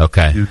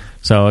 Okay.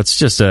 So it's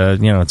just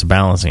it's a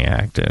balancing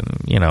act,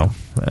 and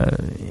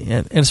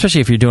and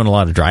especially if you're doing a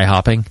lot of dry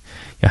hopping,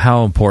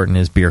 how important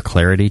is beer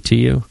clarity to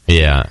you?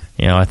 Yeah.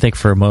 I think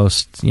for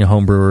most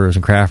home brewers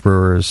and craft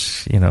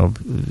brewers,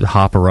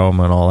 hop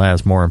aroma and all that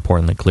is more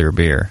important than clear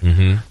beer.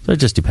 Mm-hmm. So it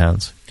just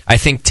depends. I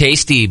think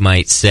Tasty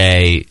might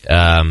say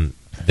that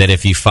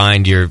if you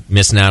find you're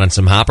missing out on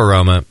some hop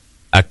aroma,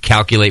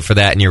 calculate for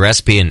that in your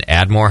recipe and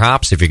add more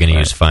hops if you're going to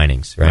use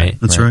Finings, right?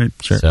 That's right.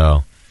 Sure.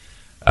 So,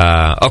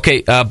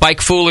 okay, Bike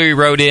Foolery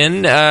wrote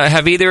in,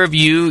 have either of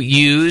you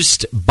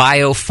used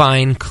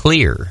Biofine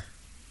Clear?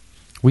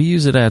 We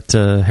use it at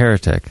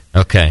Heretic.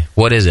 Okay,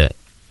 what is it?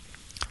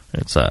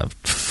 It's a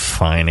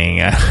fining.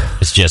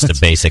 It's just a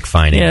basic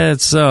fining. Yeah,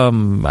 it's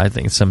I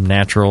think some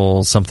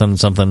natural something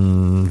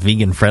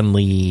vegan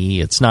friendly.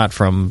 It's not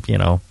from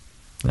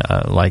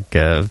like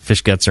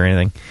fish guts or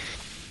anything,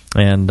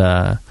 and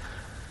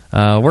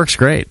works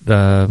great. We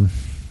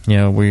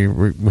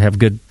have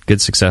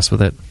good success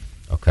with it.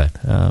 Okay.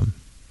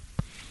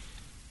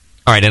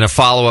 All right, and a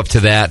follow-up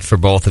to that for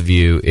both of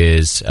you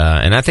is,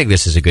 and I think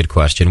this is a good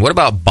question, what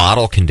about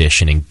bottle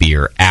conditioning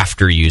beer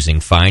after using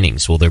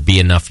Finings? Will there be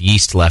enough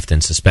yeast left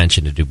in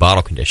suspension to do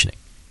bottle conditioning?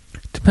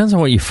 Depends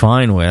on what you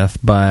fine with,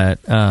 but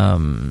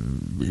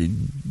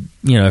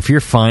if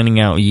you're fining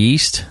out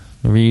yeast,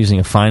 if you're using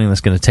a fining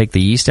that's going to take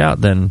the yeast out,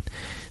 then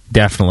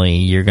definitely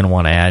you're going to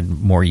want to add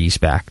more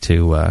yeast back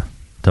to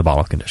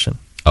bottle condition.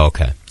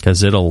 Okay.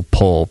 Because it'll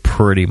pull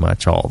pretty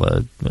much all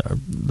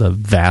the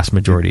vast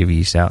majority of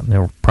yeast out, and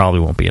there probably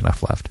won't be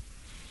enough left.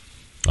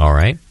 All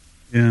right.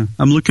 Yeah,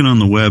 I'm looking on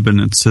the web, and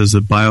it says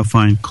that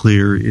Biofine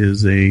Clear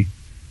is a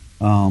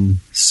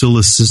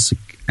silicic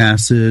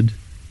acid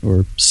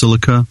or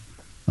silica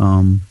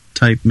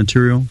type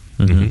material.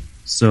 Mm-hmm.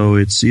 So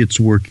it's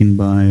working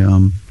by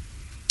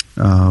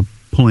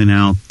pulling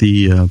out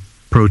the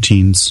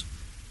proteins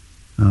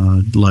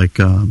like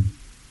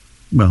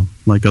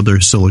other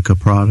silica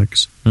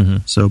products. Mm-hmm.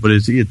 So, but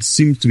it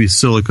seems to be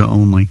silica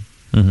only,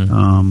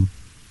 mm-hmm.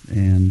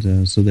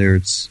 So there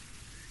it's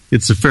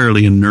a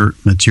fairly inert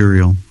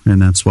material,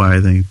 and that's why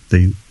they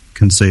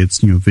can say it's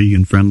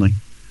vegan friendly.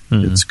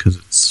 Mm-hmm. It's because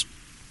it's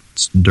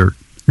dirt,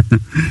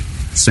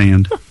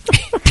 sand.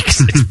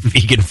 Because it's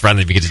vegan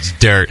friendly because it's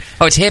dirt.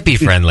 Oh, it's hippie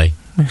friendly.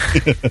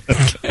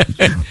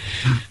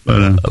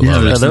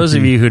 But those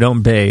of you who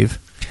don't bathe,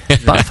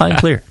 Biofine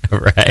Clear,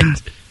 right?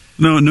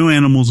 No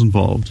animals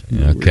involved.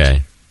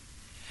 Okay.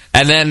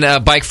 And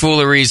then Bike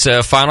Foolery's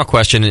final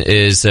question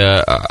is: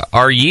 are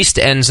there yeast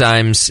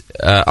enzymes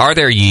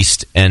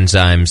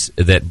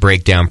that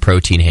break down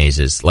protein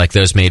hazes, like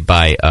those made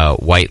by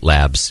White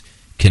Labs,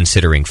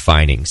 considering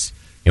Finings?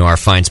 Our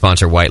fine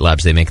sponsor, White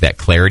Labs, they make that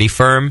Clarity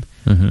Firm.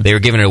 Mm-hmm. They were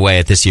giving it away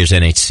at this year's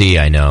NHC.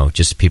 I know,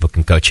 just people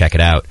can go check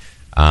it out.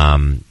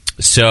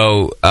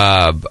 So,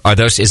 are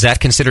those? Is that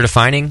considered a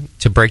fining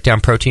to break down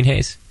protein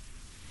haze?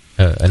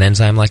 An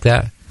enzyme like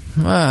that?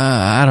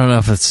 I don't know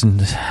if it's.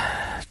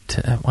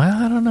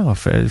 I don't know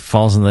if it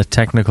falls in the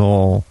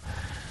technical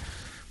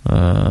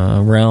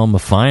realm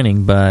of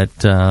fining, but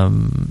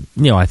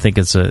I think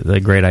it's a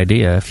great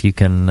idea if you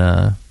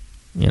can,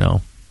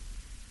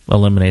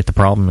 eliminate the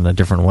problem in a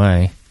different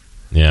way.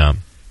 Yeah,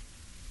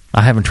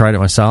 I haven't tried it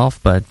myself,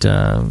 but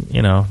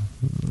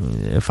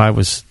if I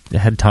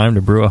had time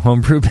to brew a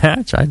homebrew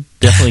batch, I'd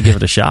definitely give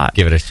it a shot.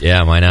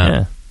 Why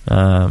not? Yeah,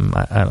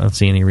 I don't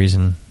see any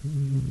reason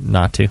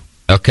not to.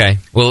 Okay.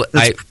 Well,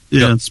 I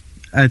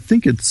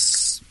think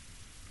it's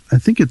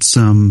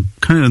kind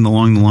of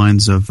along the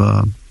lines of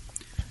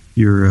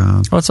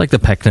your. It's like the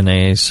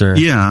pectinase, or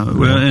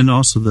and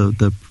also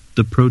the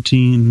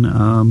protein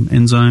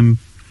enzyme.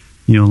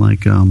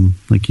 Like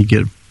you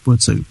get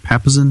what's a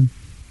papazen,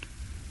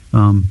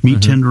 meat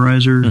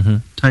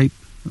tenderizer type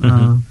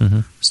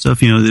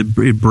stuff.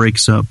 It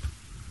breaks up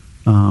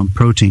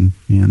protein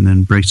and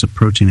then breaks up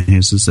protein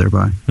hazes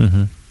thereby.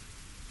 Mm-hmm.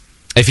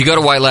 If you go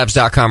to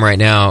whitelabs.com right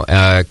now,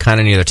 kind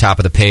of near the top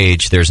of the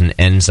page, there's an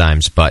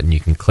enzymes button. You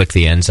can click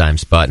the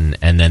enzymes button,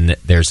 and then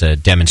there's a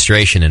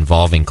demonstration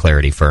involving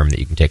Clarity Firm that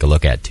you can take a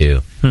look at,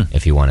 too,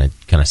 if you want to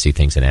kind of see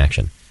things in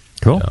action.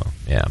 Cool. So,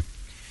 yeah.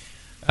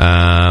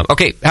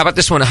 Okay, how about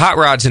this one? Hot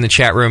Rod's in the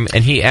chat room,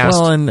 and he asked...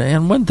 Well,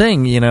 and one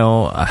thing,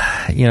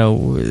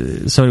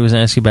 somebody was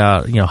asking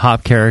about,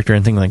 hop character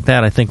and things like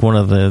that. I think one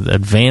of the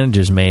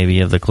advantages,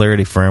 maybe, of the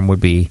Clarity Firm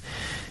would be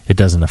it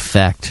doesn't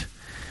affect...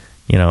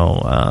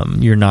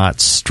 you're not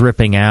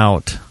stripping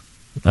out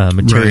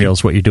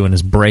materials. Right. What you're doing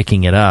is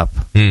breaking it up,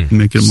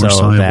 make it more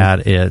soluble,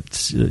 that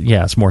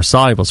it's more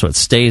soluble. So it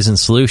stays in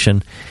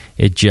solution.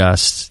 It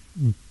just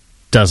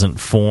doesn't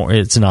form.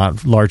 It's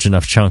not large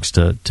enough chunks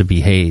to be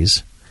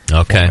haze.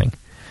 Okay. Forming.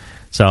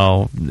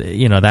 So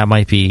that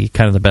might be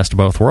kind of the best of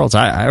both worlds.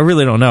 I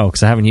really don't know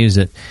because I haven't used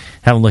it,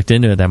 haven't looked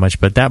into it that much.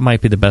 But that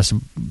might be the best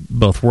of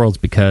both worlds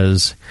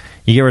because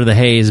you get rid of the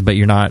haze, but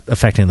you're not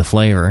affecting the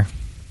flavor.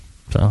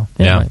 So,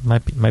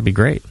 it might be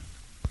great.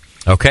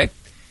 Okay.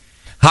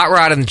 Hot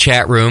Rod in the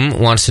chat room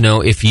wants to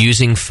know if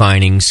using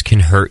Finings can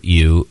hurt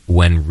you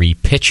when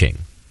repitching.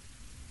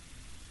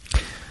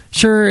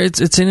 Sure,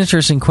 it's an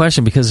interesting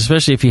question because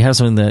especially if you have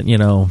something that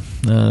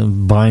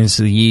binds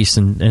to the yeast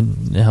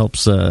and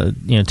helps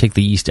take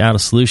the yeast out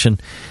of solution,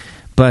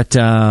 but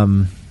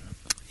and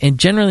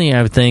generally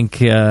I would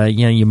think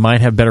you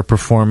might have better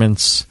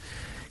performance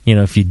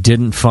if you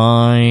didn't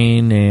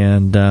fine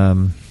and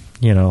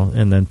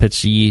and then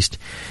pitch the yeast.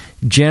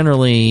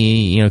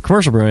 Generally,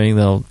 commercial brewing,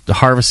 they'll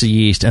harvest the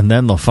yeast and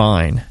then they'll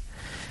fine.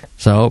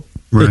 So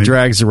it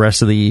drags the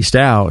rest of the yeast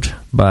out,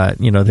 but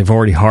they've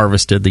already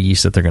harvested the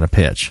yeast that they're going to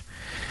pitch.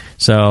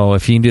 So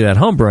if you can do that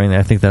home brewing,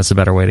 I think that's a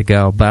better way to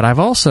go. But I've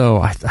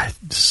also, I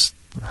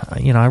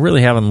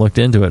really haven't looked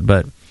into it,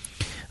 but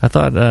I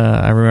thought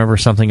I remember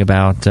something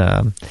about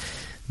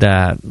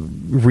that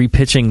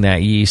repitching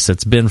that yeast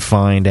that's been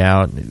fined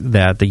out,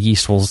 that the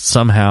yeast will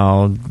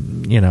somehow,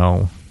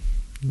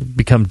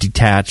 become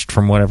detached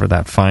from whatever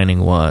that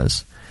fining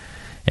was,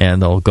 and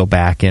they'll go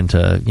back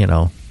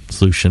into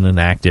solution and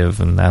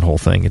active and that whole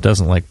thing. It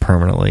doesn't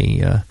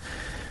permanently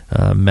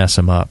mess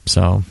them up.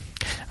 So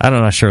I'm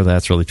not sure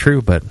that's really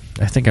true, but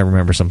I think I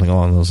remember something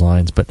along those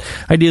lines. But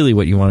ideally,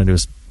 what you want to do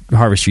is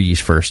harvest your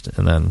yeast first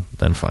and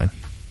then fine.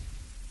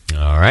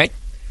 All right.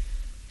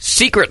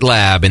 Secret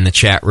Lab in the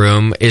chat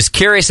room is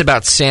curious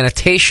about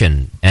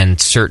sanitation and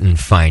certain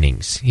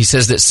finings. He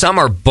says that some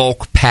are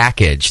bulk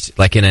packaged,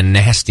 like in a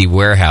nasty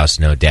warehouse,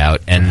 no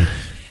doubt, and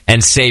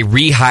say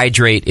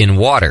rehydrate in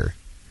water.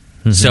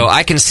 Mm-hmm. So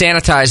I can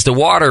sanitize the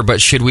water,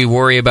 but should we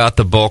worry about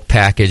the bulk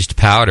packaged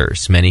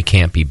powders? Many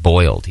can't be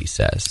boiled, he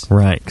says.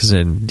 Right, because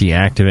it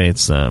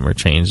deactivates them or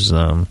changes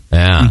them.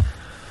 Yeah.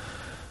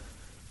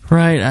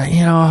 Right.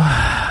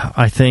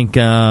 I think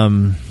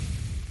the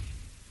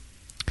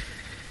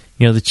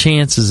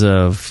chances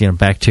of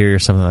bacteria or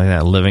something like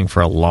that living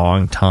for a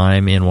long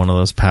time in one of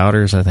those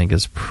powders, I think,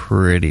 is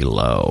pretty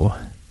low.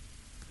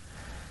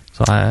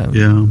 So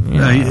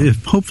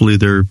if hopefully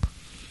they're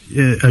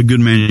a good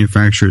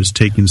manufacturer is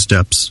taking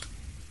steps.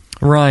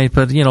 Right,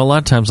 but a lot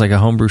of times, like a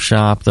homebrew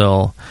shop,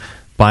 they'll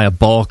buy a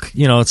bulk.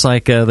 It's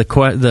like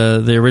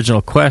the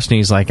original question.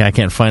 He's like, I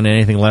can't find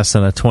anything less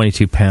than a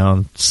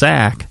 22-pound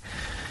sack.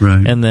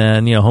 Right, and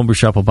then homebrew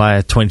shop will buy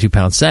a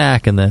 22-pound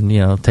sack, and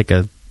then take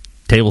a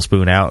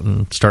tablespoon out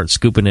and start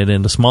scooping it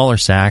into smaller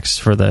sacks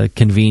for the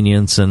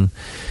convenience and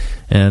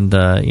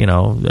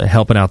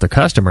helping out their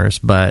customers.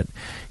 But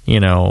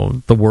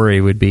the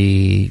worry would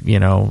be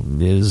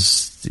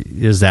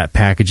is that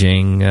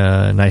packaging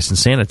nice and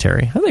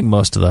sanitary? I think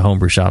most of the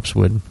homebrew shops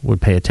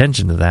would pay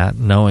attention to that,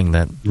 knowing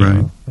that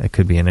it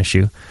could be an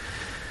issue.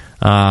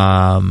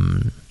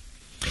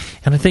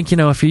 And I think,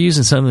 if you're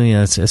using something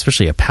that's,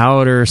 especially a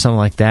powder or something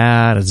like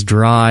that, it's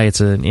dry, it's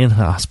an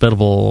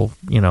inhospitable,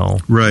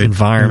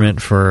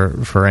 environment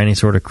for any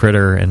sort of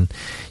critter, and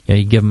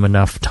you give them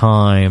enough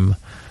time,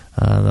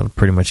 that'll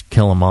pretty much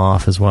kill them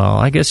off as well.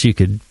 I guess you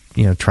could,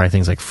 try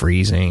things like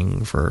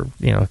freezing for,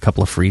 a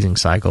couple of freezing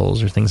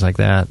cycles or things like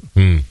that.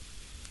 Mm.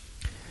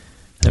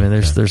 I mean,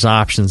 there's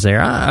options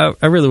there.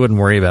 I really wouldn't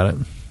worry about it.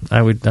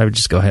 I would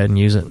just go ahead and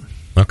use it.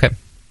 Okay.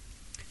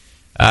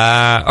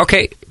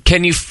 Okay.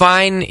 Can you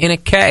fine in a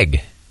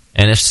keg?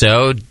 And if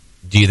so,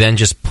 do you then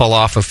just pull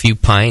off a few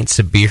pints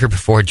of beer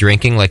before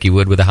drinking like you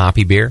would with a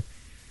hoppy beer?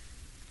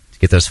 To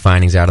get those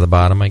finings out of the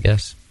bottom, I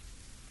guess?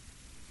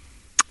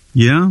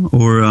 Yeah,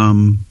 or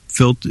run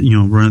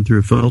it through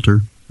a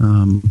filter,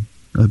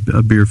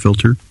 a beer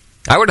filter.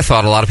 I would have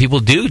thought a lot of people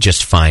do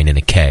just fine in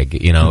a keg,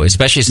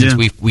 especially since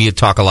we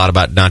talk a lot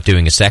about not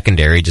doing a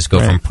secondary, just go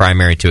from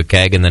primary to a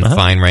keg and then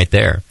fine right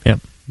there. Yep.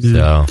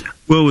 Yeah. So.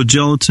 Well, with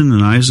gelatin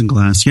and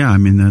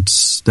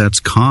isinglass, that's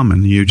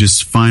common. You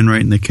just fine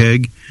right in the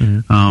keg.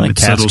 Like it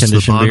settles to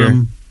the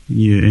bottom,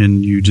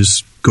 and you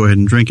just go ahead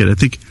and drink it. I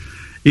think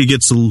it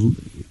gets a little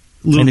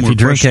more. And if you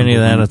drink any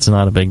of that, it's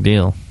not a big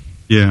deal.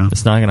 Yeah,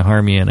 it's not going to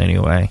harm you in any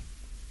way.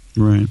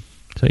 Right.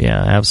 So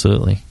yeah,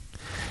 absolutely.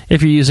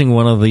 If you're using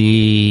one of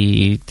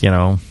the,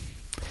 the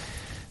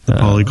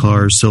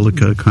polyclar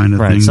silica kind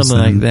of things, something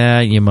like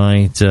that, you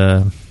might,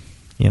 think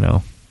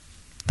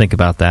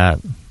about that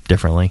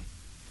differently.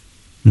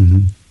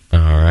 Mm-hmm. All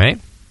right.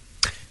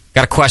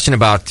 Got a question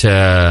about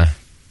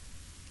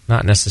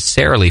not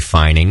necessarily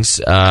finings.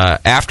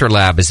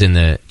 Afterlab is in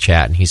the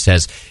chat, and he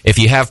says, if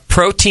you have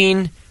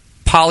protein,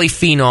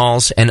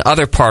 polyphenols, and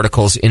other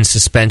particles in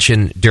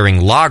suspension during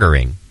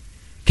lagering,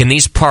 can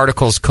these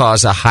particles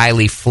cause a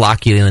highly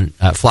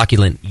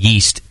flocculent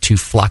yeast to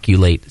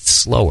flocculate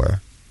slower?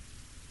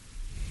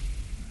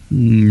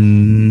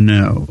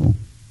 No.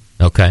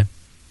 Okay.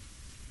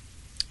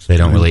 So they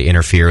don't really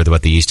interfere with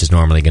what the yeast is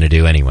normally going to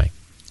do anyway?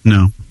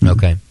 No.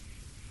 Okay.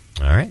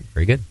 All right.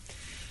 Very good.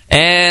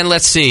 And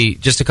let's see.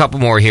 Just a couple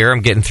more here.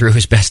 I'm getting through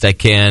as best I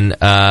can.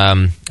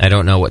 I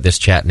don't know what this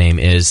chat name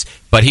is,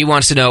 but he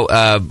wants to know,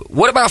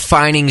 what about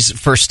finings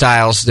for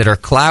styles that are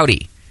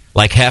cloudy,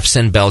 like Hefts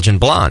and Belgian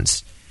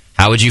Blondes?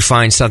 How would you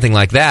find something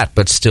like that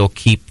but still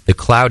keep the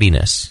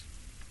cloudiness?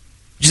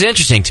 Which is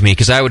interesting to me,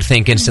 because I would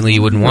think instantly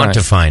you wouldn't want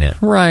to fine it.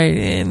 Right.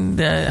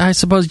 And I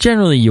suppose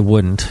generally you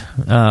wouldn't.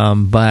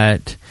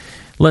 But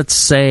let's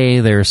say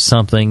there's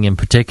something in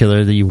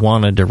particular that you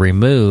wanted to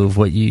remove.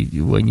 What you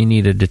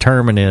need to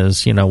determine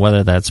is,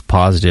 whether that's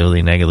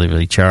positively,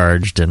 negatively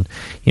charged, and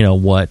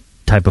what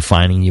type of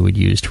fining you would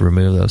use to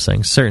remove those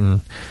things.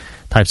 Certain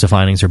types of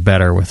findings are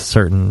better with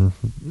certain,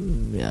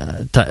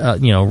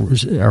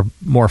 are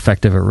more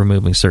effective at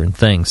removing certain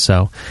things.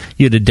 So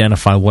you'd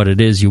identify what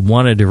it is you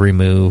wanted to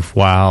remove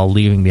while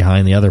leaving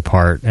behind the other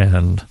part,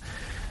 and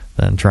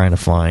then trying to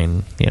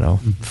find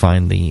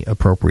the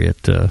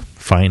appropriate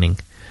fining.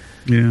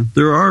 Yeah,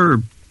 there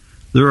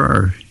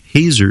are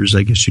hazers,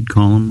 I guess you'd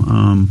call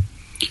them.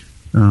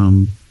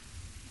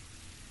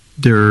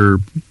 They're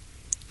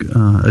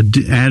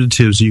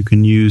additives you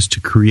can use to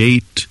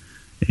create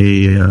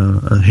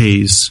a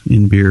haze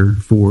in beer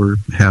for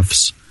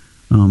hefts.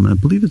 I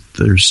believe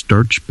they're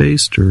starch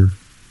based or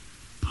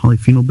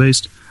polyphenol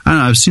based. I don't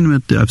know. I've seen them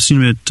at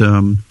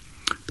the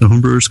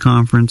Homebrewers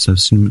Conference.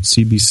 I've seen them at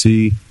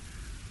CBC.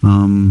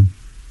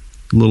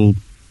 Little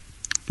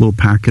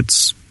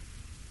packets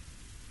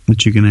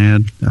that you can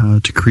add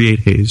to create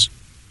haze.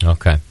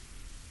 Okay.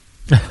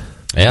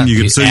 Yeah,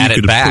 you could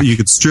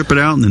strip it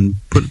out and then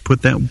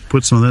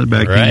put some of that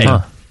back right. in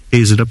and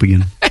haze it up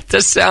again. It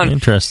does sound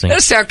interesting. It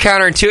does sound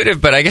counterintuitive,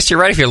 but I guess you're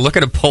right. If you're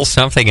looking to pull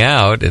something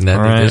out and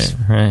then just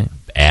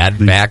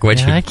add back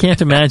what I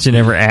can't imagine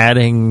ever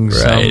adding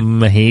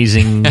some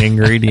hazing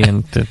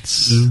ingredient.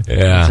 It's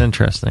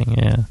interesting.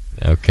 Yeah.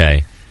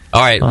 Okay.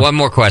 All right. One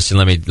more question.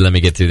 Let me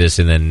get through this,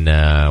 and then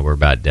we're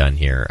about done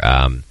here.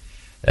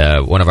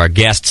 One of our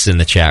guests in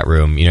the chat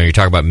room, you're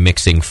talking about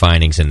mixing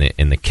finings in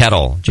the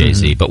kettle,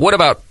 JZ. But what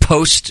about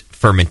post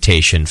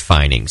fermentation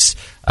finings?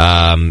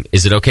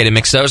 Is it okay to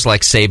mix those,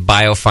 like say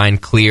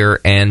biofine clear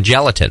and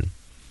gelatin?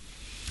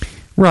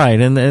 Right,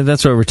 and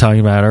that's what we were talking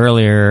about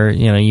earlier.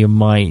 You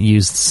might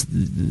use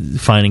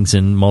finings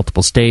in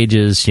multiple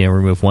stages.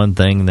 Remove one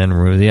thing, then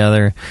remove the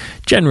other.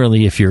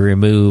 Generally, if you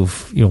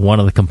remove one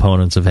of the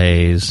components of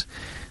haze,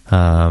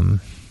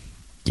 then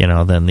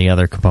the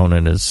other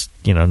component is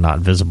not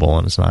visible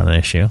and it's not an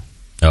issue.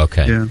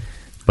 Okay. Yeah,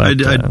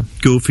 but I'd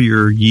go for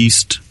your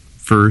yeast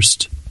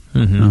first.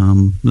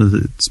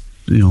 It's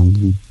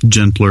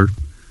gentler,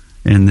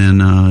 and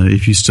then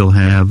if you still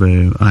have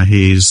a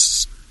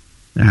haze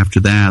after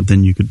that,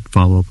 then you could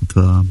follow up with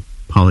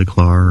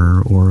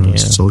polyclar or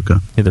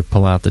silica. Either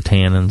pull out the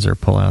tannins or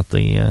pull out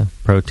the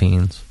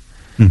proteins.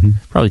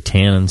 Probably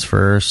tannins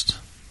first.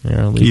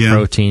 Leave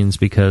proteins,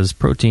 because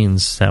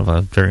proteins have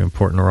a very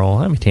important role.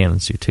 I mean,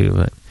 tannins do too,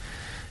 but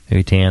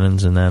maybe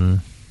tannins, and then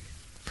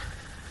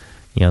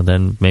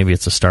then maybe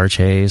it's a starch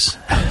haze.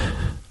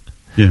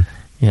 Yeah.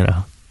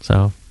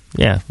 So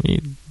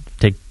you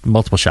take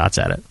multiple shots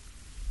at it.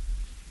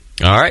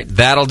 All right,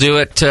 that'll do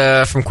it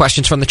from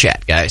questions from the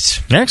chat,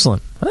 guys.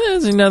 Excellent.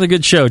 That's another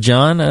good show,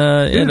 John,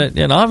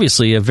 and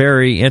obviously a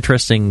very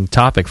interesting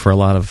topic for a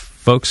lot of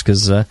folks,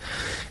 because had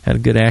a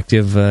good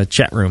active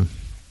chat room.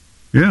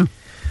 Yeah.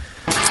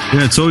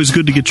 Yeah, it's always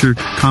good to get your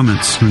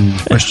comments and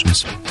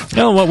questions.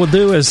 What we'll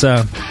do is,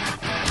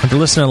 if you're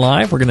listening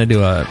live, we're going to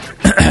do a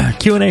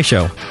Q&A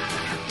show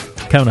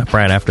coming up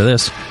right after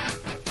this.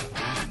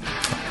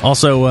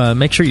 Also,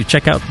 make sure you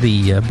check out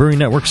the Brewing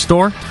Network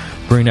store,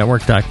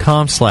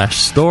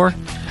 brewingnetwork.com/store. You're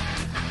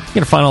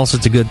going to find all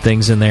sorts of good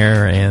things in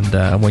there,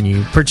 and when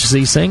you purchase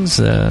these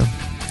things,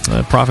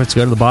 profits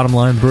go to the bottom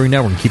line of the Brewing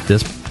Network and keep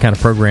this kind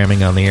of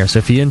programming on the air. So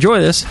if you enjoy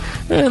this,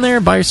 in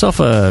there, buy yourself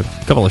a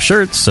couple of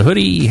shirts, a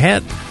hoodie,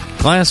 hat,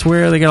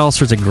 glassware. They got all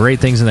sorts of great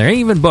things in there, and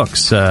even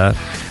books.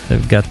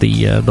 They've got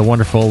the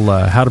wonderful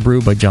How to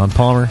Brew by John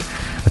Palmer.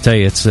 I tell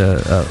you, it's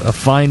a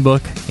fine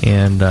book,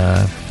 and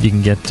you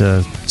can get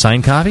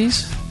signed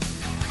copies.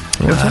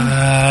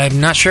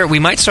 I'm not sure. We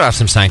might still have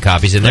some signed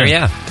copies in there,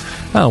 yeah.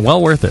 Oh,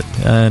 well worth it.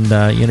 And,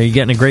 you're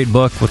getting a great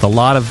book with a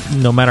lot of,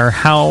 no matter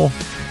how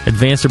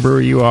advanced a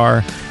brewer you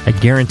are, I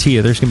guarantee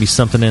you there's going to be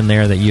something in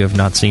there that you have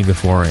not seen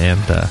before, and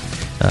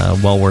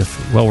well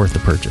worth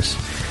the purchase.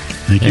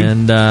 Thank you.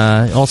 And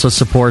also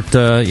support,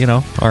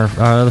 our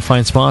other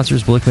fine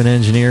sponsors, Blickman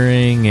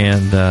Engineering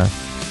and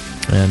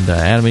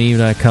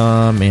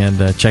AdamandEve.com,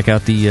 and check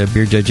out the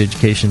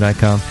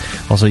BeerJudgeEducation.com.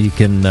 Also, you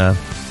can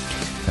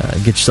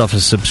get yourself a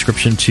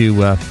subscription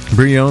to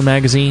Brew Your Own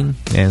magazine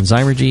and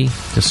Zymergy.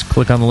 Just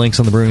click on the links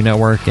on the Brewing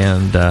Network,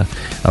 and a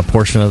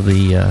portion of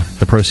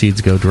the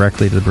proceeds go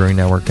directly to the Brewing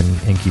Network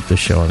and keep this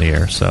show on the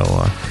air. So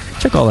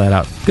check all that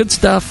out. Good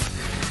stuff.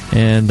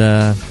 And,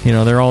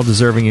 they're all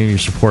deserving of your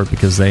support,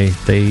 because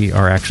they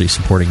are actually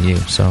supporting you.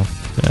 So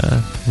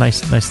nice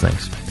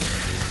things.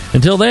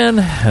 Until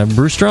then,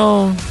 brew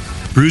strong.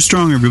 Brew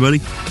strong, everybody.